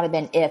might not have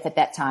been IF at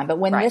that time, but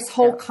when this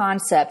whole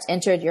concept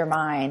entered your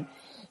mind,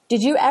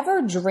 did you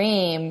ever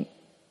dream,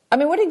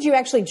 what did you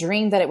actually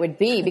dream that it would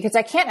be? Because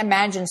I can't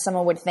imagine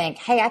someone would think,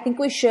 hey, I think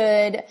we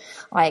should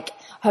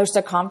host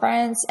a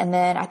conference, and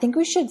then I think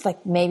we should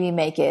maybe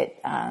make it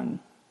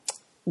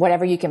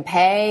whatever you can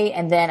pay,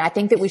 and then I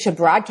think that we should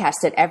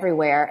broadcast it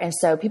everywhere, and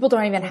so people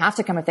don't even have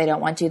to come if they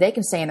don't want to. They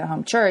can stay in their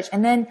home church.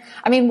 And then,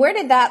 where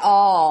did that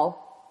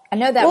all, I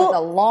know that was a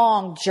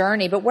long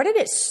journey, but where did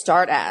it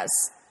start as?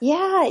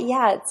 Yeah,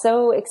 it's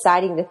so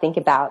exciting to think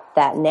about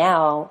that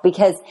now,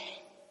 because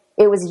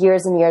it was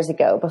years and years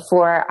ago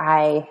before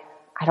I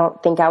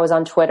don't think I was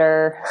on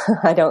Twitter.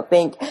 I don't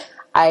think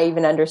I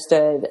even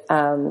understood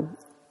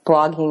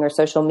blogging or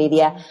social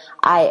media.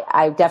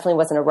 I definitely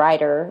wasn't a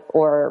writer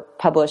or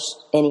I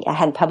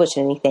hadn't published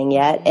anything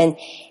yet.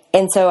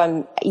 And so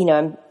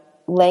I'm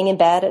laying in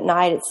bed at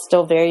night. It's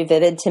still very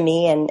vivid to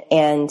me.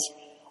 And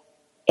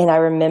I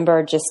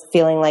remember just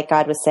feeling like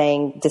God was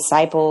saying,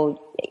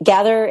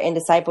 gather and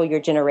disciple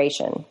your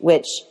generation,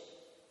 which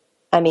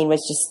was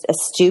just a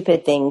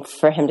stupid thing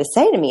for him to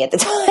say to me at the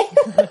time.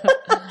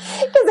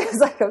 Because I was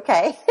like,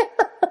 okay,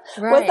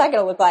 what's that going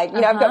to look like?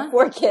 I've got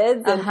 4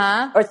 kids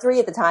or 3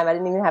 at the time. I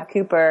didn't even have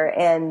Cooper.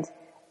 And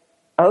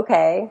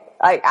okay.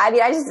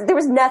 There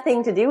was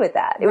nothing to do with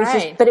that. It was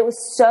but it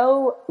was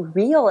so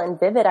real and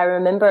vivid. I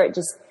remember it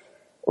just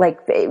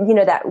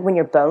that when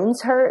your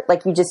bones hurt,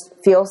 like you just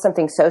feel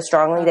something so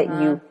strongly that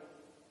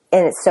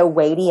and it's so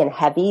weighty and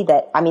heavy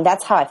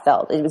that's how I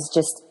felt. It was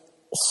just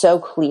so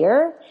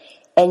clear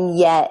and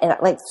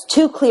like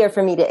too clear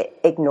for me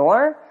to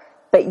ignore,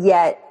 but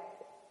yet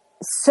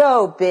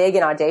so big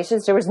and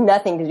audacious. There was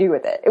nothing to do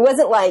with it. It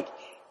wasn't like,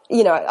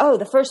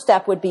 the first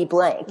step would be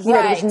blank.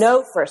 There was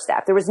no first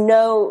step. There was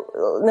no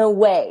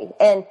way.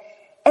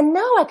 And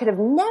no, I could have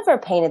never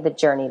painted the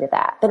journey to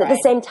that. But at the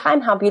same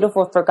time, how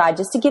beautiful for God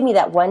just to give me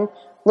that one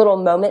little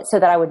moment so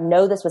that I would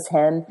know this was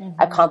him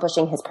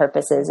accomplishing his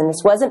purposes. And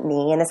this wasn't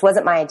me, and this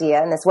wasn't my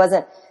idea, and this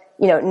wasn't,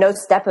 no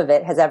step of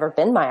it has ever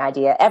been my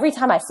idea. Every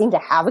time I seem to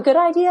have a good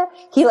idea,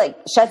 he like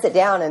shuts it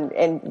down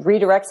and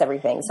redirects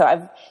everything.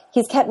 So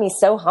he's kept me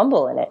so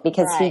humble in it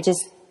because he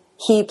just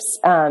keeps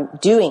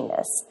doing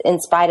this in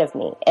spite of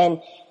me. And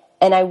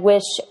I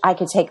wish I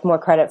could take more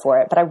credit for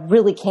it, but I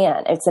really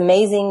can't. It's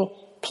amazing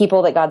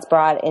people that God's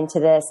brought into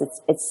this.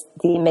 It's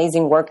the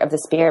amazing work of the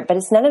Spirit, but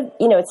it's none of,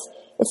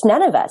 it's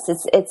none of us.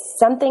 It's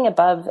something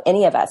above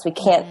any of us. We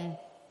can't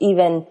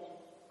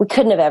we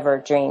couldn't have ever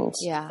dreamed,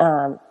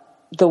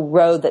 the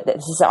road that this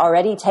is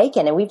already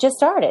taken, and we've just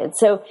started.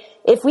 So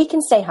if we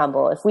can stay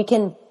humble, if we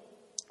can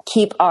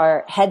keep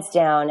our heads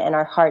down and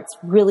our hearts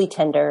really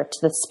tender to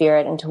the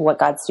Spirit and to what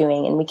God's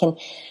doing, and we can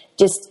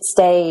just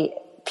stay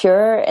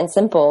pure and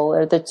simple,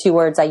 are the two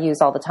words I use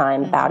all the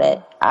time about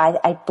it.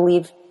 I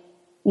believe,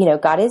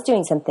 God is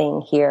doing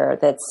something here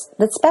that's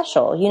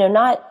special,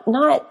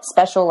 not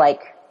special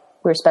like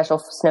we're special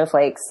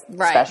snowflakes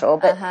special,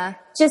 but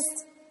just,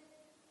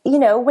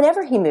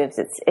 whenever he moves,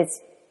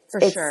 it's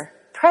sure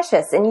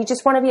precious, and you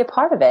just want to be a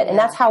part of it. And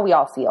that's how we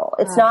all feel.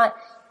 It's not,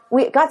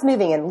 God's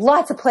moving in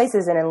lots of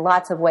places and in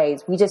lots of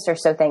ways. We just are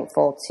so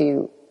thankful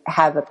to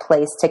have a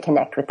place to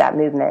connect with that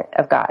movement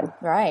of God.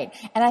 Right.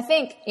 And I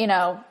think,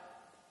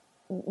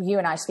 you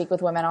and I speak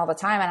with women all the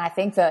time, and I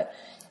think that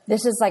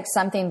this is like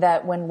something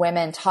that when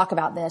women talk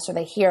about this or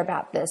they hear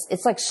about this,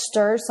 it's like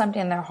stirs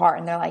something in their heart,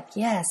 and they're like,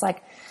 yes,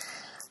 like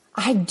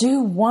I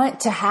do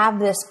want to have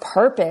this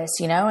purpose,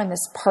 and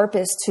this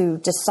purpose to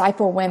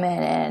disciple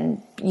women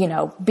and,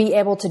 be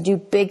able to do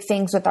big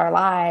things with our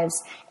lives.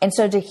 And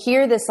so to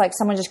hear this, like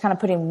someone just kind of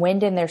putting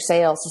wind in their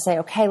sails to say,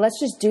 okay, let's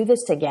just do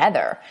this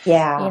together.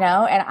 Yeah. And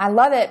I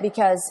love it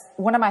because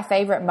one of my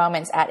favorite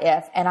moments at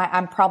IF, and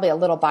I'm probably a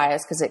little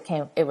biased because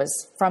it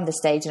was from the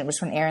stage and it was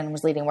when Aaron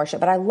was leading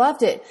worship, but I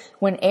loved it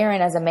when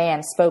Aaron as a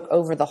man spoke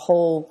over the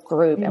whole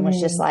group and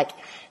was just like,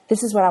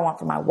 this is what I want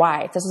for my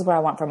wife. This is what I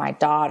want for my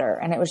daughter.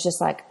 And it was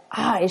just like,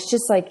 it's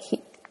just like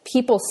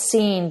people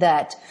seeing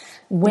that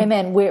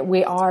women,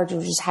 we are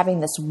just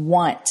having this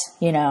want,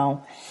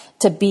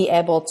 to be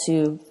able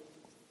to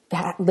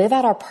live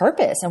out our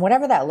purpose and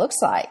whatever that looks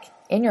like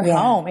in your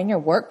home, in your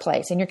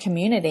workplace, in your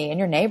community, in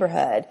your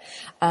neighborhood.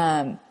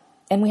 And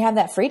we have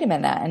that freedom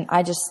in that. And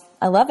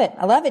I love it.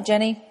 I love it,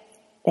 Jennie.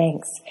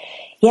 Thanks.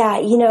 Yeah.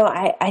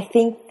 I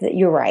think that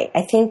you're right.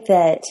 I think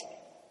that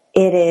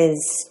it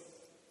is,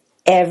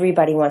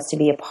 everybody wants to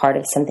be a part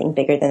of something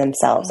bigger than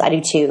themselves. I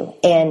do too.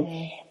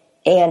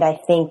 And I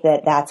think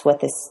that that's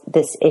what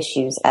this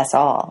issues us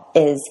all,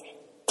 is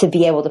to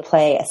be able to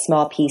play a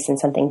small piece in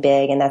something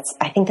big. And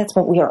I think that's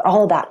what we are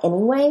all about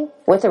anyway,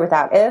 with or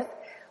without IF.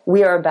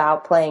 We are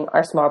about playing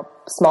our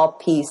small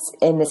piece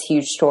in this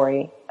huge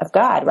story of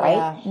God,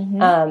 right?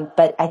 Yeah.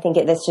 But I think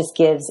this just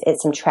gives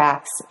it some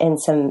tracks and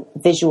some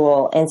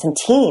visual and some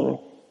team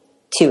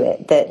to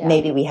it that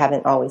maybe we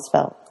haven't always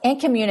felt.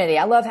 And community.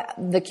 I love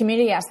the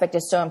community aspect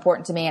is so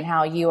important to me, and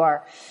how you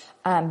are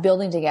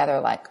building together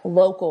like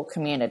local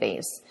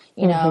communities.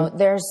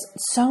 There's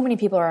so many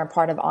people who are a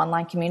part of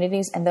online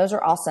communities, and those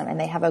are awesome, and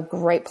they have a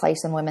great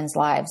place in women's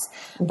lives.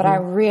 But I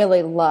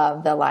really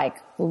love the like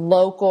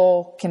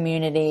local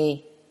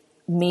community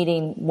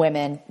meeting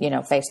women,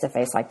 face to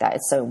face like that.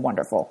 It's so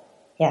wonderful.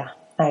 Yeah,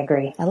 I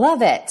agree. I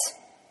love it.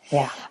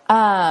 Yeah.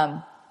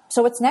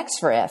 So what's next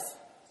for IF?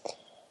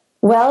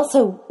 Well,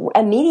 so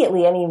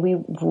immediately,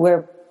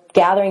 we're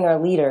gathering our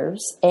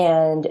leaders,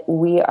 and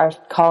we are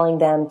calling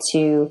them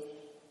to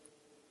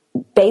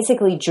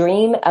basically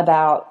dream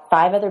about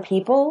 5 other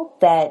people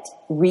that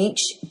reach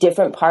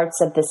different parts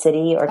of the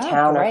city or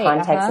town or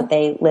context that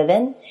they live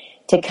in,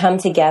 to come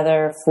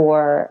together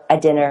for a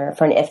dinner,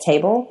 for an IF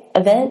table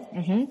event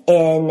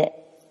in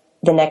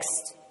the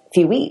next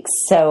few weeks.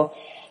 So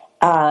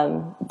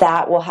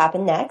that will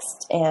happen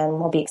next, and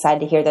we'll be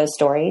excited to hear those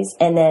stories.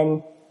 And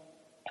then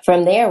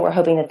from there, we're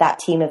hoping that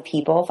team of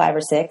people, 5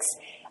 or 6,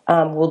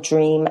 will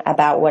dream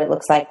about what it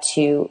looks like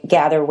to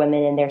gather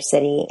women in their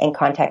city and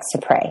context to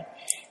pray.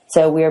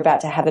 So we're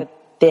about to have a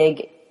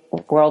big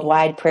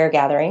worldwide prayer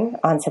gathering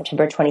on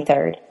September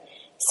 23rd.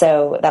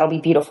 So that'll be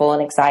beautiful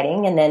and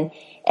exciting. And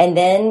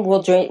then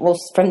we'll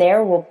from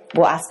there, we'll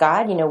ask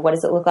God, what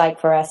does it look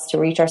like for us to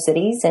reach our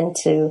cities, and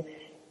to,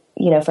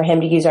 for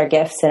him to use our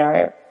gifts and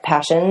our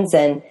passions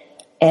and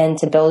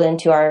to build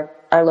into our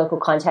local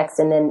context.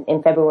 And then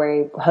in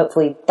February,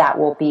 hopefully that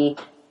will be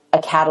a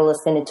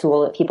catalyst and a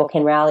tool that people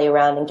can rally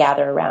around and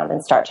gather around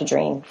and start to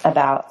dream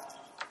about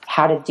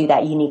how to do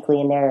that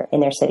uniquely in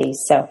their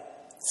cities. So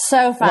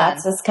So fun.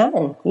 That's what's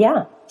coming.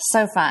 Yeah.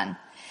 So fun.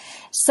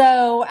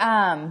 So,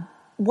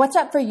 what's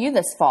up for you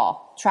this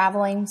fall?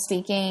 Traveling,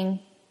 speaking?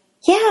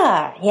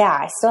 Yeah.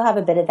 I still have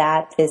a bit of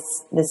that this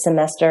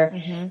semester.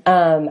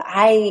 I'm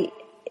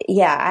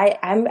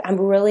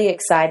really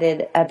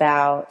excited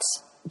about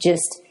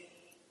just,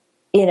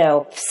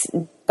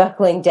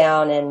 buckling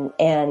down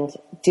and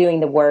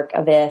doing the work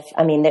of this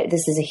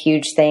is a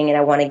huge thing, and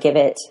I want to give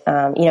it,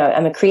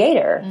 I'm a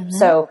creator,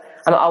 so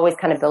I'm always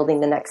kind of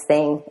building the next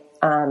thing.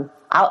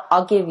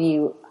 I'll give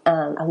you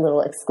a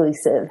little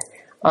exclusive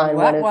on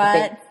one of the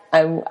things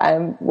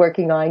I'm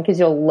working on, because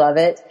you'll love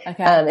it.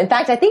 Okay. In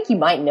fact, I think you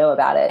might know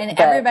about it. And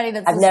everybody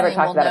that's listening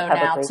will know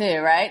now too,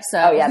 right? So,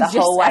 oh yeah, the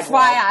whole wide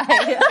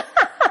FYI.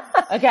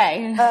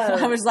 Okay.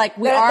 I was like,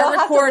 we are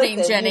recording,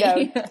 listen,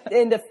 Jennie.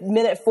 Into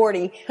minute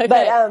 40. Okay.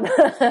 But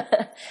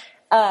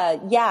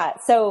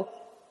so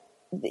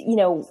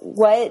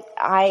what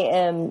I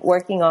am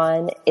working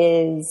on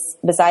is,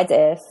 besides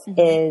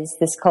is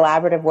this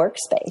collaborative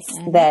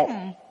workspace that,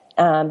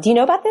 do you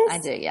know about this? I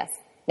do, yes.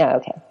 Oh,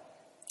 okay.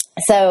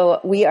 So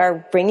we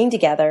are bringing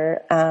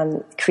together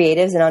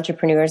creatives and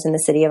entrepreneurs in the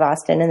city of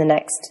Austin in the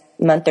next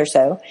month or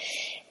so.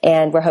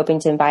 And we're hoping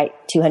to invite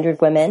 200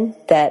 women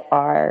that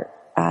are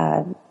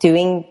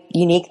doing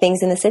unique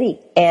things in the city.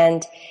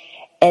 And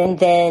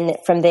then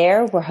from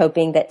there, we're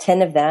hoping that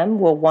 10 of them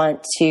will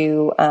want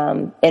to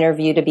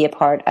interview to be a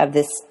part of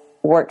this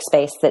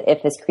workspace that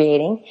IF is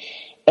creating.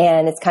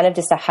 And it's kind of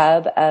just a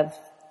hub of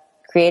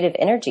creative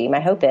energy, my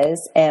hope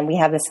is. And we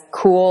have this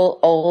cool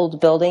old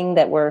building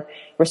that we're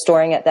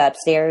restoring at the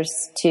upstairs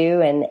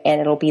too. And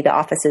it'll be the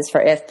offices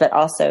for IF, but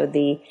also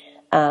the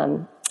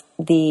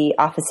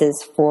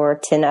offices for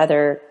 10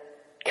 other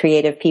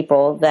creative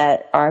people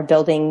that are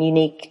building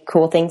unique,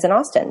 cool things in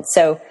Austin.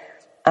 So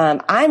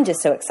I'm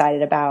just so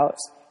excited about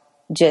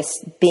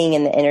just being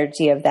in the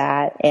energy of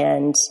that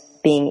and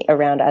being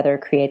around other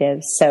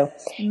creatives. So,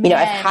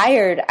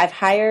 I've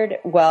hired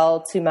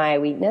well to my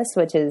weakness,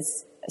 which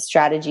is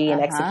strategy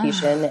and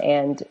execution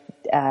and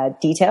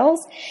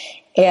details.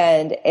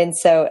 And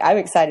so I'm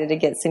excited to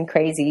get some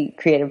crazy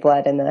creative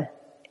blood in the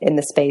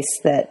space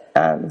that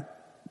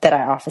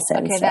I office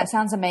in. Okay, so. that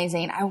sounds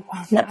amazing. I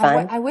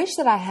wish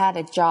that I had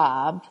a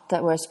job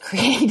that was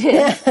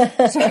creative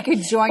so I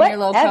could join your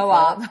little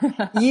co-op.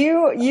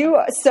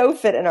 You so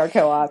fit in our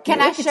co-op.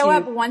 Can I show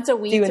up once a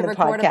week to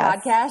record a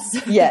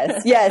podcast?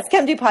 Yes.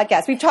 Come do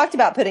podcasts. We've talked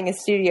about putting a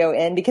studio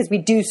in because we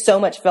do so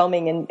much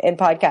filming and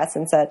podcasts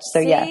and such. So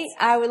yes.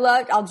 I would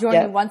love, I'll join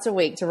you once a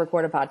week to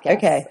record a podcast.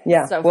 Okay.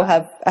 Yeah. So we'll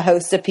have a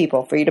host of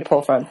people for you to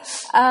pull from.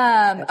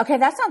 Okay.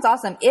 That sounds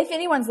awesome. If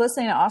anyone's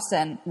listening to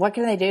Austin, what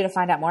can they do to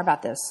find out more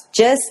about this?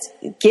 Just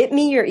get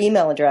me your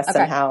email address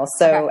somehow.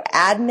 So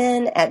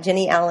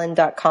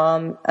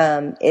admin@jennieallen.com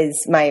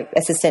is my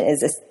assistant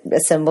is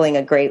assembling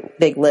a great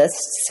big list.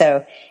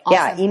 So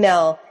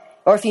email,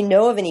 or if you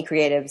know of any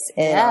creatives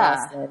in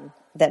Austin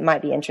that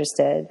might be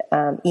interested,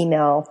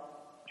 email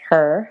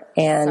her.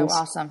 And so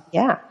awesome.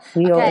 Yeah,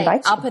 we'll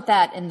invite you. I'll put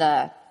that in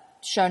the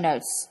show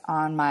notes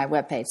on my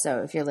webpage.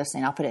 So if you're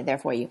listening, I'll put it there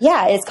for you.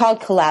 Yeah, it's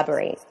called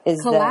Collaborate.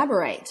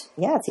 Collaborate.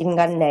 It's even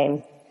got a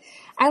name.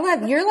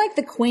 You're like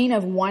the queen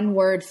of one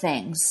word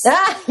things.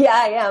 Yeah,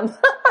 I am.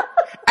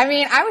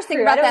 I was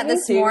thinking about that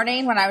this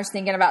morning when I was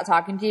thinking about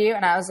talking to you,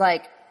 and I was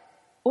like,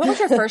 what was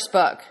your first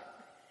book?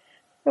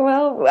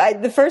 Well,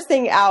 the first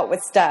thing out was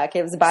Stuck.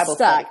 It was a Bible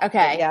study.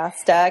 Okay. Yeah,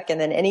 Stuck, and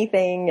then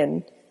Anything,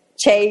 and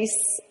Chase,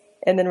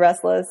 and then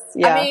Restless.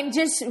 Yeah.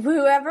 Just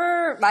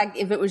whoever,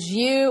 if it was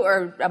you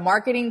or a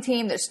marketing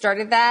team that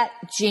started that,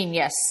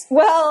 genius.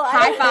 Well,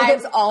 high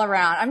fives all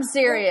around. I'm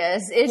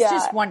serious. It's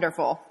just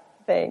wonderful.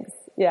 Thanks.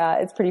 Yeah,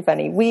 it's pretty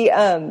funny. We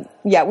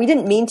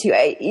didn't mean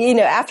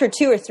to. After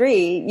 2 or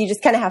 3, you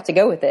just kind of have to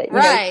go with it.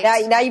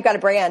 Right. Now you've got a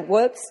brand.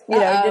 Whoops. You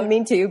didn't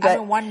mean to. But I'm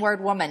a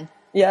one-word woman.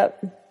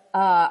 Yep.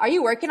 Are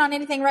you working on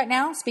anything right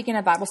now? Speaking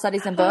of Bible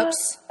studies and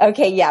books?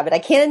 Okay, yeah, but I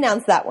can't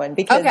announce that one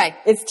because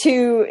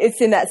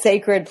it's in that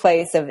sacred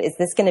place of, is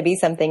this going to be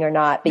something or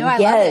not?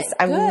 But yes,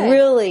 I'm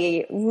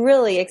really,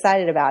 really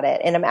excited about it.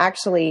 And I'm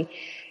actually,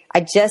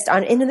 on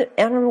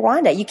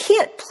Rwanda, you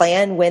can't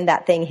plan when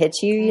that thing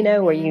hits you,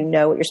 where you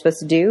know what you're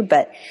supposed to do.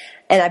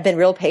 And I've been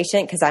real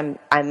patient because I'm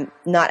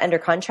not under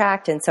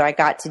contract. And so I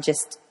got to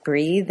just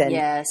breathe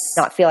and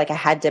not feel like I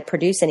had to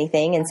produce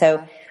anything. And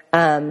so,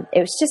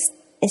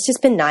 it's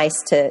just been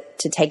nice to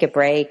take a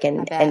break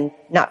and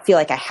not feel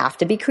like I have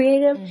to be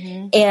creative.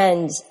 Mm-hmm.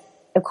 And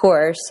of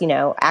course,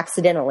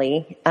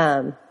 accidentally,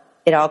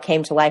 it all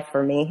came to life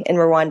for me in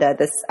Rwanda,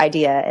 this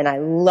idea, and I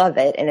love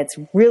it. And it's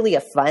really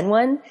a fun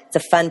one. It's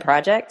a fun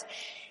project.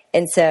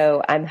 And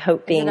so I'm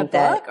hoping that... Is it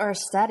a book or a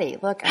study?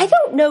 Look, I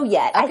don't know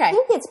yet. Okay. I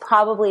think it's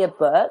probably a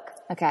book.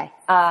 Okay.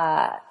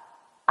 I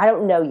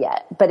don't know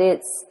yet, but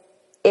it's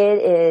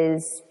a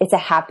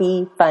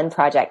happy, fun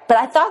project. But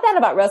I thought that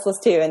about Restless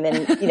too. And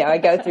then, I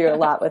go through a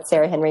lot with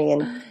Sarah Henry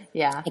and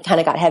it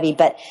kind of got heavy,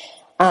 but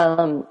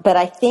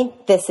I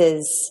think this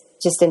is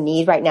just a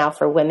need right now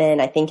for women.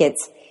 I think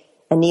it's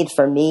a need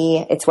for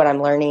me. It's what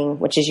I'm learning,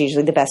 which is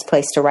usually the best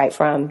place to write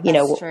from,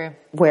 That's true.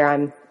 where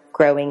I'm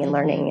growing and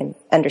learning and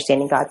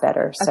understanding God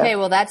better. So. Okay,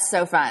 well, that's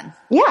so fun.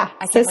 Yeah,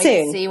 I so can't wait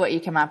soon. to see what you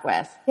come up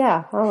with.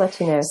 Yeah, I'll let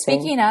you know soon.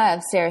 Speaking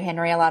of Sarah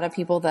Henry, a lot of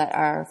people that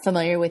are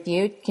familiar with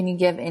you, can you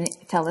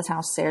tell us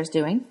how Sarah's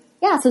doing?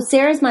 Yeah, so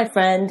Sarah's my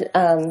friend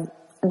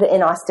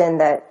in Austin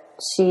that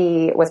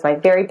she was is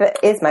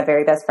my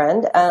very best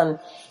friend.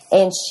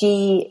 And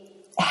she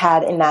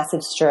had a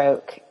massive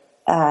stroke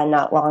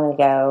not long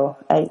ago.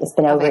 It's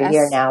been over a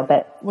year now,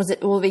 but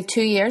will it be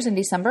 2 years in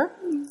December?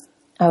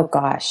 Oh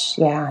gosh,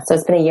 yeah. So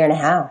it's been a year and a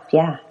half.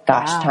 Yeah,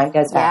 gosh, wow. Time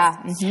goes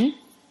fast. Yeah.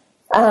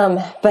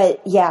 Mm-hmm.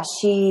 But yeah,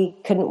 she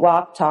couldn't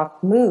walk,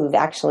 talk, move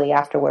actually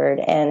afterward,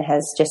 and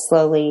has just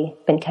slowly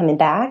been coming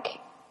back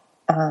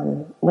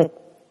with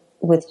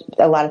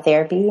a lot of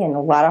therapy and a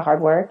lot of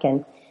hard work,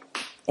 and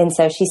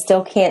so she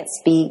still can't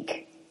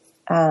speak.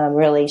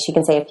 Really, she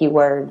can say a few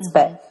words,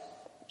 but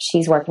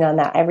she's working on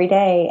that every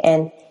day,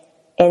 and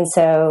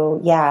so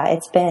yeah,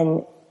 it's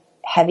been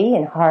heavy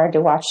and hard to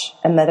watch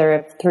a mother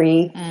of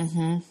three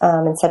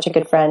and such a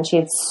good friend. She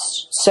had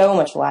so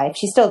much life.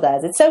 She still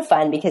does. It's so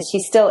fun because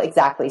she's still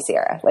exactly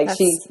Sarah. Like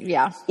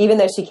even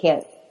though she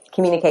can't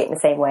communicate in the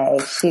same way,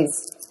 she's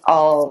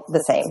all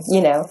the same,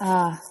 you know?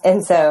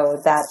 And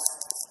so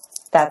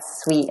that's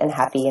sweet and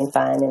happy and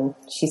fun. And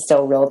she's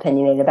still real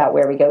opinionated about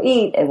where we go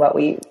eat and what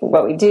we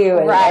do.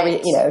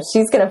 And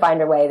she's going to find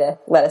her way to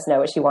let us know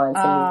what she wants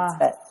and needs.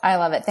 But I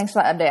love it. Thanks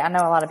for that update. I know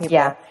a lot of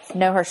people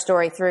know her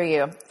story through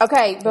you.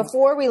 Okay.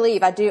 Before we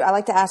leave, I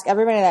like to ask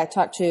everybody that I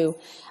talk to,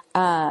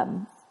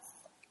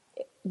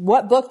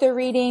 what book they're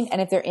reading and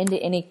if they're into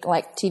any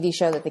like TV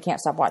show that they can't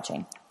stop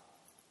watching.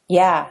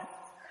 Yeah.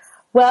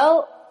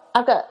 Well,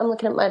 I'm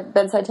looking at my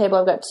bedside table.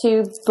 I've got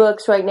 2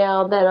 books right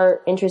now that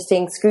are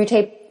interesting. Screw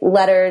Tape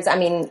Letters. I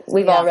mean,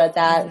 we've all read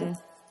that,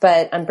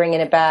 but I'm bringing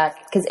it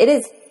back because it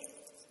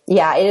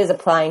is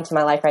applying to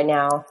my life right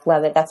now.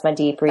 Love it. That's my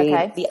deep read.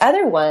 Okay. The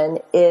other one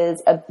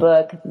is a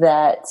book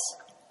that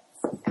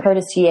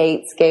Curtis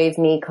Yates gave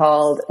me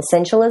called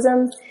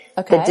Essentialism,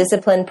 The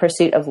Disciplined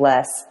Pursuit of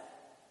Less.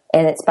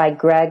 And it's by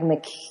Greg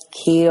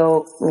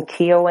McKeown.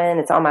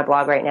 It's on my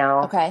blog right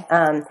now. Okay.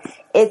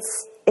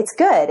 It's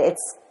good.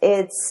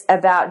 It's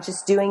about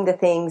just doing the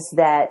things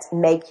that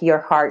make your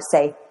heart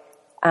say,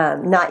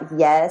 not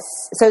yes.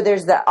 So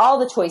there's all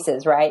the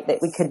choices, right, that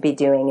we could be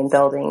doing and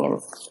building and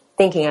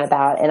thinking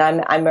about. And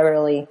I'm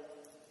really,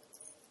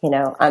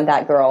 I'm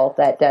that girl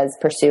that does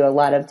pursue a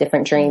lot of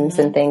different dreams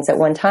and things at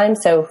one time.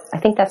 So I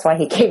think that's why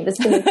he gave this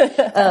to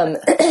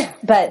me.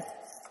 But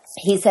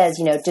he says,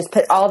 just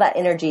put all that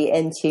energy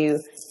into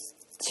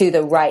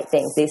the right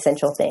things, the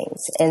essential things.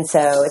 And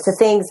so it's the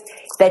things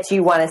that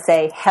you want to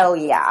say, hell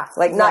yeah.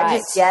 Like not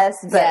just yes,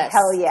 but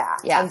hell yeah,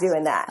 I'm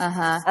doing that.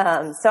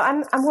 So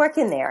I'm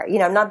working there.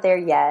 I'm not there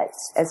yet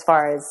as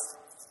far as,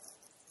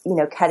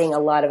 cutting a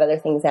lot of other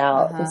things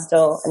out. I'm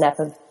still enough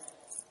of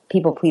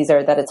people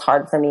pleaser that it's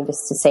hard for me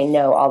just to say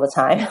no all the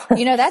time.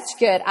 That's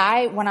good.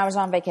 When I was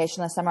on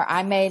vacation this summer,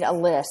 I made a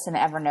list in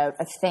Evernote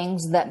of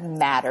things that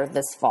matter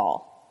this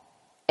fall.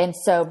 And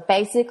so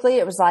basically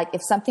it was like,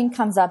 if something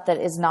comes up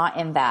that is not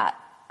in that,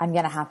 I'm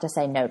going to have to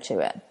say no to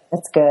it.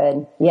 That's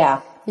good.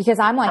 Yeah. Because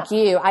I'm like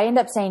you, I end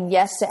up saying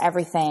yes to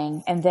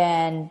everything. And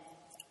then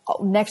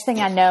next thing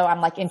I know, I'm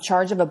like in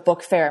charge of a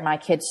book fair at my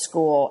kid's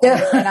school.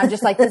 And I'm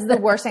just like, this is the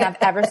worst thing I've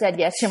ever said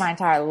yes to in my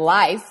entire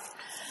life.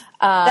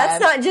 That's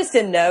not just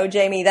a no,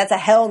 Jamie. That's a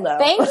hell no.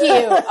 Thank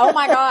you. Oh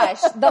my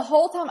gosh. The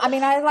whole time. I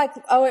mean,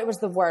 it was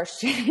the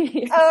worst.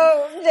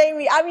 Oh,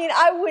 Jamie. I mean,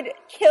 I would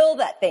kill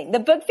that thing. The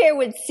book fair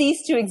would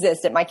cease to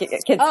exist at my kid's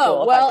school.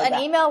 Oh, well, an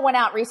email went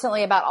out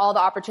recently about all the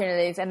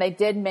opportunities and they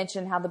did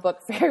mention how the book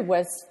fair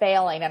was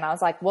failing. And I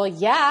was like, well,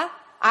 yeah,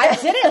 I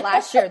did it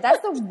last year. That's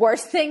the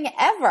worst thing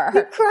ever.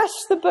 You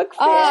crushed the book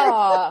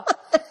fair.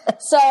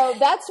 So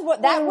that's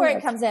where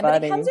it comes in.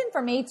 But it comes in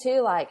for me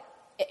too, like,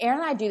 Aaron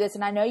and I do this,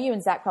 and I know you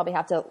and Zach probably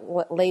have to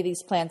lay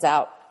these plans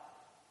out.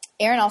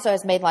 Aaron also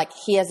has made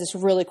he has this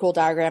really cool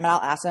diagram, and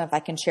I'll ask him if I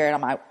can share it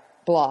on my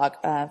blog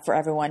for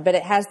everyone. But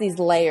it has these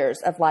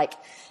layers of and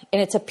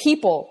it's a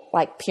people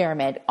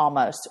pyramid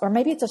almost, or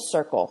maybe it's a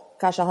circle.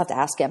 Gosh, I'll have to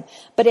ask him.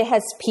 But it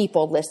has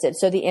people listed.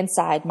 So the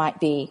inside might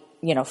be,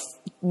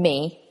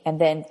 me,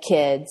 and then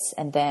kids,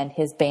 and then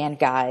his band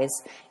guys,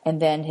 and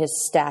then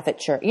his staff at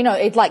church.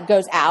 It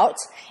goes out,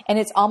 and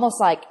it's almost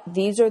like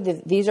these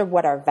are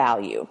what our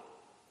value.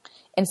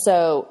 And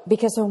so,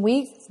 because when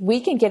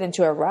we can get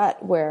into a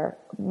rut where,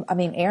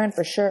 Aaron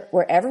for sure,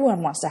 where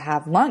everyone wants to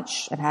have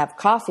lunch and have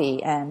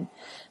coffee, and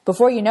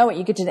before you know it,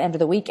 you get to the end of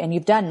the week and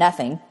you've done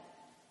nothing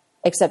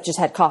except just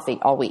had coffee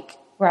all week.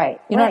 Right.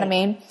 You know what I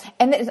mean?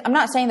 And I'm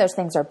not saying those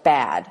things are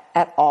bad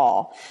at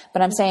all,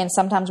 but I'm saying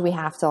sometimes we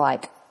have to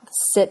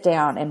sit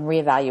down and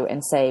reevaluate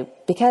and say,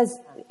 because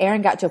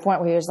Aaron got to a point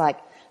where he was like,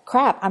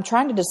 crap, I'm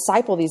trying to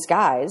disciple these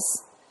guys.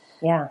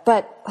 Yeah.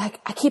 But I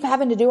keep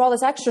having to do all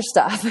this extra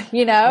stuff,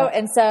 Yeah.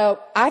 And so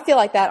I feel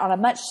like that on a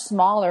much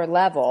smaller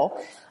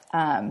level.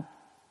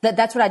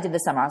 That's what I did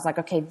this summer. I was like,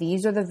 okay,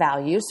 these are the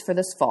values for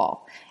this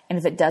fall. And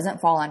if it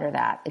doesn't fall under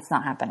that, it's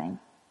not happening.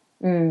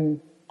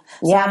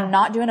 So I'm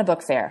not doing a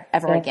book fair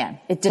ever again.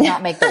 It did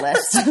not make the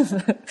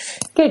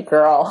list. Good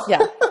girl.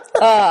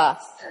 Yeah.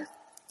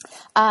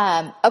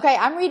 Okay,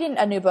 I'm reading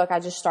a new book. I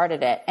just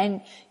started it.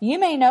 And you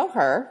may know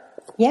her.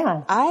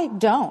 Yeah. I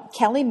don't.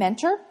 Kelly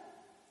Minter.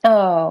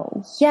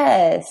 Oh,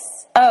 yes.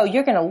 Oh,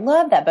 you're going to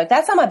love that book.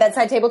 That's on my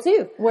bedside table,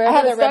 too. Where I the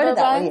haven't started river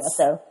that one runs? yet,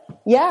 so.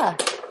 Yeah.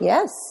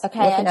 Yes. Okay,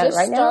 Looking I at it just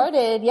right now.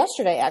 started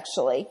yesterday,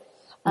 actually.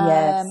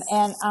 Yes.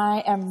 And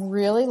I am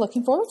really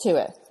looking forward to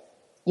it.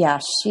 Yeah,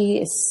 she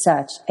is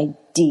such a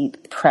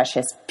deep,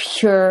 precious,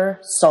 pure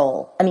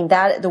soul. I mean,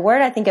 the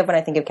word I think of when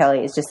I think of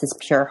Kelly is just this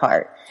pure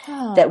heart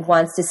that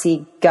wants to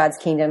see God's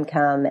kingdom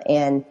come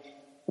and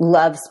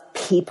loves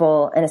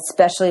people and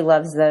especially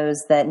loves those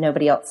that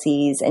nobody else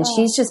sees. And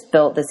she's just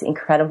built this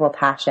incredible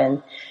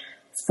passion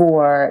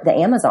for the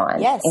Amazon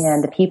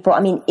and the people.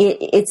 I mean,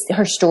 it's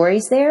her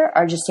stories there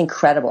are just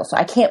incredible. So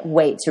I can't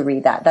wait to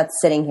read that. That's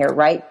sitting here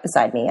right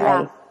beside me.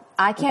 Yeah.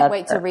 I can't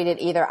wait to read it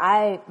either.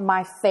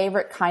 My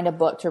favorite kind of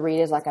book to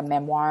read is like a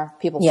memoir,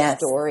 people's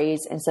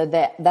stories. And so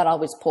that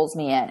always pulls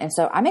me in. And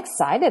so I'm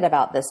excited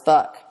about this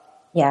book.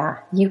 Yeah.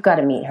 You've got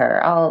to meet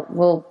her.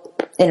 We'll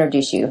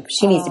introduce you.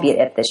 She needs to be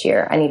at IT this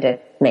year. I need to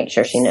make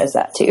sure she knows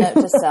that too. Note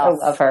to self.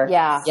 I love her.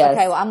 Yeah. Yes.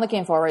 Okay. Well, I'm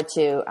looking forward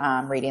to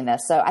reading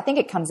this. So I think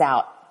it comes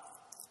out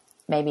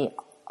maybe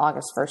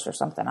August 1st or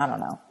something. I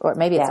don't know. Or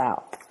maybe it's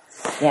out.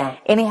 Yeah.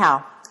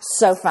 Anyhow,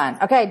 So fun.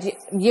 Okay. Do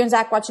you and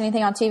Zach watch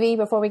anything on TV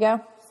before we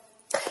go?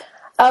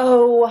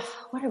 Oh,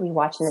 what are we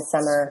watching this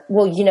summer?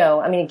 Well,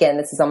 I mean, again,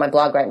 this is on my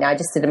blog right now. I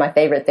just did my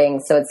favorite thing,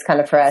 so it's kind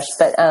of fresh.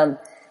 But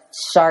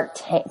Shark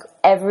Tank.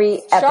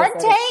 Every episode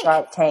of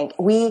Shark Tank.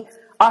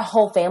 Our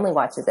whole family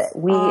watches it. It's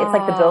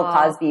like the Bill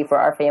Cosby for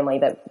our family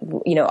that,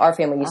 our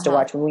family used to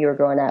watch when we were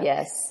growing up.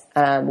 Yes.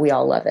 We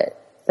all love it.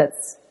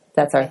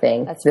 That's our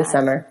thing this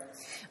summer.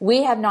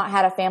 We have not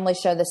had a family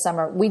show this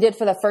summer. We did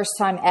for the first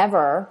time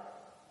ever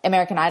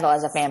American Idol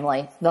as a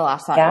family the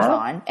last time it was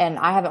on. And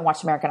I haven't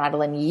watched American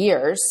Idol in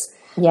years.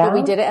 Yeah. But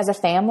we did it as a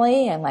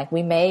family and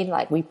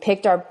we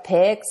picked our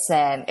picks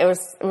and it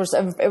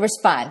was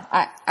fun.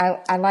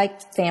 I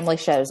like family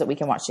shows that we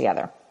can watch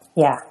together.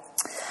 Yeah.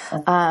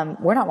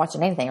 We're not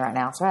watching anything right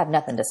now, so I have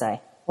nothing to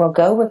say. Well,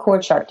 go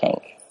record Shark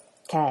Tank.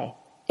 Okay.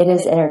 It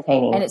is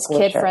entertaining. And it's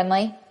kid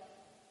friendly?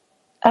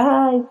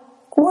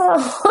 Well,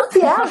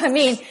 yeah. I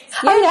mean,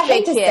 I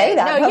hate to say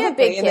that. No, you have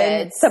big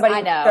kids.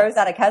 Somebody throws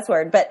out a cuss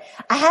word, but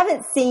I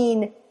haven't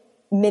seen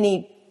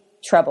many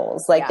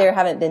troubles. There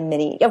haven't been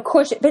many. Of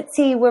course, but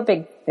see, we're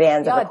big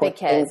fans of recording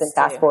things and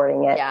fast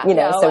forwarding it.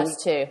 Yeah. So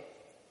us too.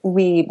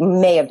 We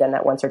may have done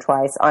that once or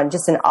twice on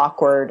just an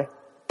awkward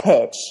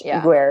pitch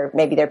where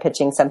maybe they're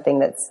pitching something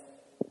that's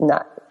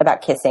not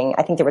about kissing.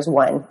 I think there was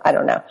one. I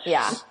don't know.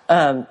 Yeah.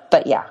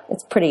 But yeah,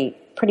 it's pretty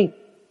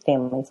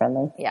family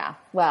friendly. Yeah.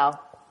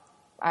 Well,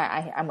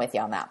 I'm with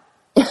you on that.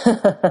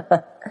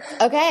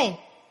 Okay.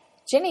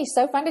 Jenny,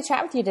 so fun to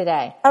chat with you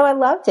today. Oh, I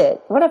loved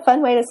it. What a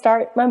fun way to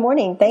start my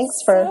morning. Thanks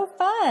for... So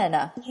fun.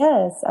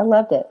 Yes, I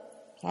loved it.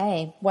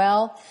 Okay.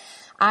 Well,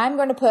 I'm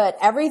going to put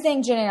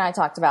everything Jenny and I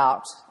talked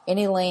about,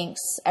 any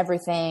links,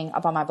 everything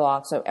up on my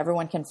blog so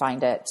everyone can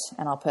find it.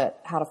 And I'll put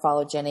how to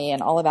follow Jenny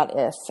and all about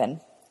if and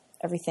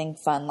everything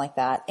fun like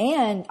that.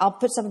 And I'll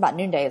put stuff about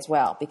Noonday as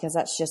well because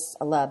that's just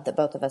a love that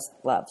both of us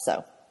love.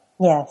 So...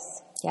 Yes.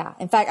 Yeah.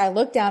 In fact, I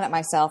looked down at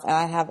myself and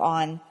I have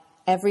on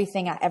every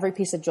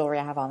piece of jewelry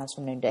I have on is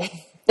from Noonday.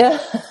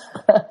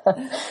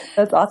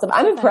 That's awesome.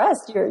 I'm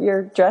impressed.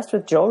 You're dressed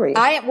with jewelry.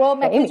 My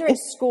kids are at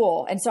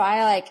school. And so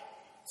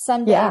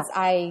some days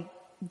I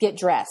get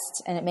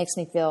dressed and it makes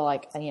me feel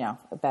like, a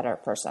better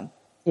person.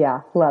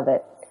 Yeah. Love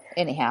it.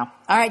 Anyhow.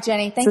 All right,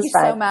 Jenny. Thank you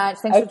so much.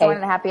 Thanks for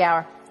joining the happy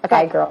hour. Okay.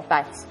 Bye, girl.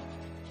 Bye.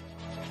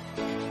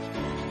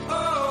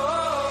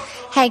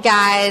 Hey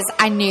guys,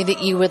 I knew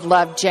that you would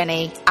love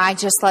Jenny. I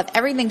just love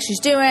everything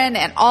she's doing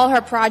and all her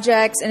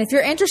projects. And if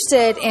you're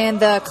interested in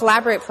the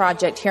Collaborate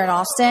project here in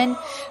Austin,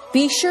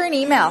 be sure and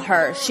email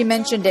her. She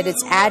mentioned it.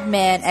 It's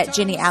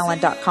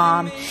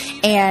admin@jennyallen.com.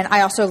 And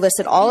I also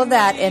listed all of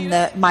that in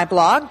my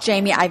blog,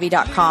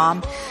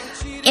 jamieivy.com.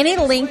 Any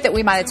link that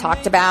we might have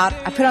talked about,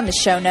 I put on the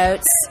show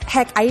notes.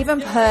 Heck, I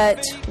even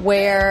put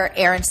where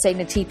Aaron stayed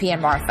in TP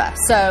and Martha.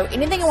 So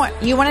anything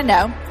you want to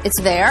know,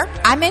 it's there.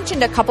 I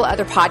mentioned a couple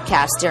other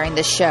podcasts during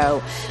this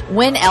show.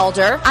 Wynn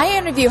Elder, I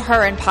interview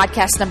her in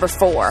podcast number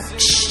 4.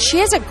 She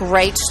has a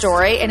great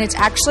story, and it's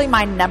actually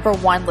my number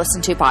 1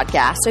 listened to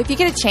podcast. So if you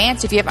get a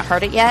chance, if you haven't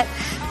heard it yet,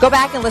 go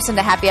back and listen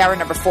to Happy Hour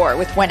number 4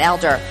 with Wynn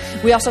Elder.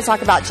 We also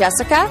talk about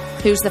Jessica,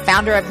 who's the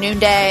founder of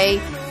Noonday,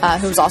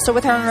 who's also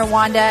with her in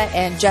Rwanda,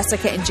 and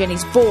Jessica and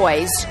Jenny's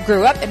boys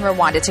grew up in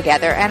Rwanda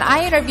together. And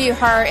I interview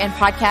her in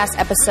podcast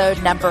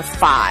episode number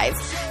 5.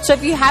 So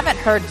if you haven't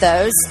heard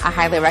those, I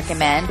highly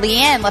recommend.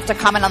 Leanne left a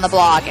comment on the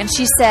blog, and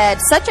she said,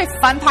 such a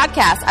fun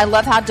podcast. I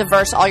love how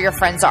diverse all your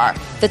friends are.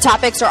 The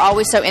topics are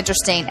always so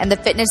interesting, and the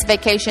fitness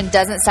vacation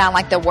doesn't sound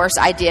like the worst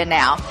idea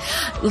now.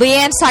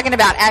 Leanne's talking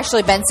about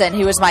Ashley Benson,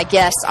 who was my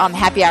guest on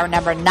Happy Hour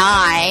number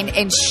 9,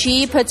 and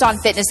she puts on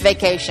fitness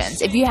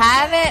vacations. If you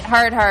haven't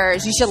heard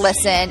hers, you should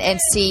listen and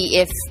see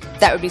if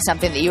that would be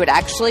something that you would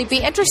actually be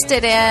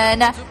interested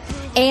in.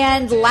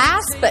 And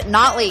last but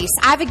not least,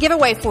 I have a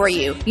giveaway for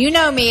you. You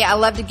know me, I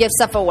love to give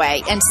stuff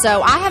away. And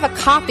so I have a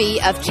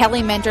copy of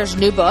Kelly Minter's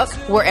new book,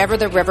 Wherever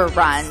the River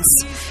Runs,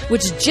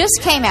 which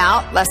just came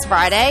out last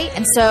Friday.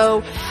 And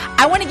so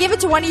I want to give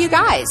it to one of you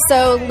guys.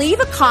 So leave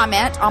a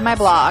comment on my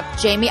blog,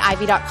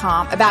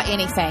 jamieivy.com, about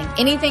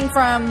anything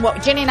from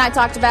what Jennie and I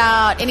talked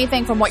about,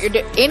 anything from what you're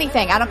doing,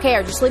 anything. I don't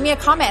care. Just leave me a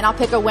comment and I'll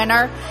pick a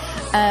winner.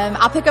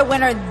 I'll pick a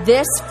winner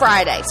this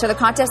Friday. So the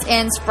contest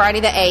ends Friday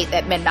the 8th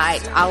at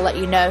midnight. I'll let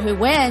you know who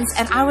wins.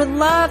 And I would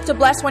love to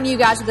bless one of you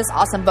guys with this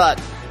awesome book.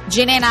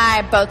 Jennie and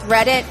I both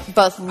read it,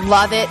 both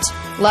love it,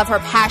 love her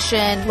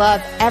passion,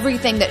 love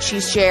everything that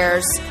she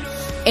shares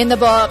in the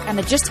book. And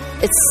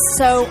it's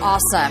so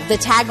awesome. The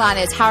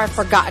tagline is, "How have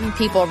forgotten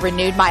people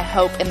renewed my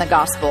hope in the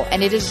gospel."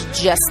 And it is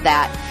just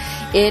that.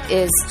 It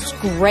is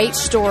great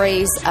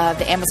stories of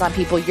the Amazon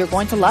people. You're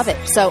going to love it.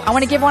 So I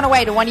want to give one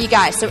away to one of you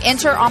guys. So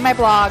enter on my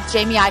blog,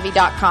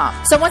 jamieivy.com.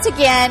 So once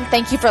again,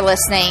 thank you for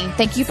listening.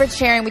 Thank you for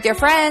sharing with your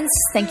friends.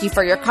 Thank you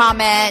for your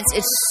comments.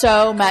 It's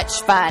so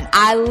much fun.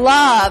 I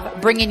love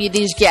bringing you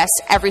these guests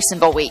every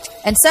single week.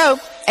 And so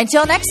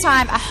until next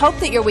time, I hope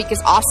that your week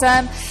is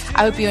awesome.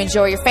 I hope you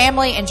enjoy your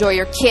family, enjoy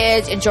your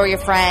kids, enjoy your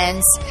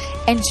friends,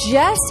 and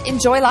just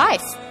enjoy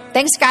life.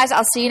 Thanks, guys.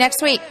 I'll see you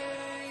next week.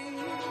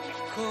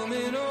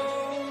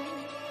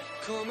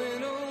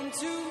 Coming on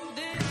to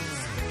this.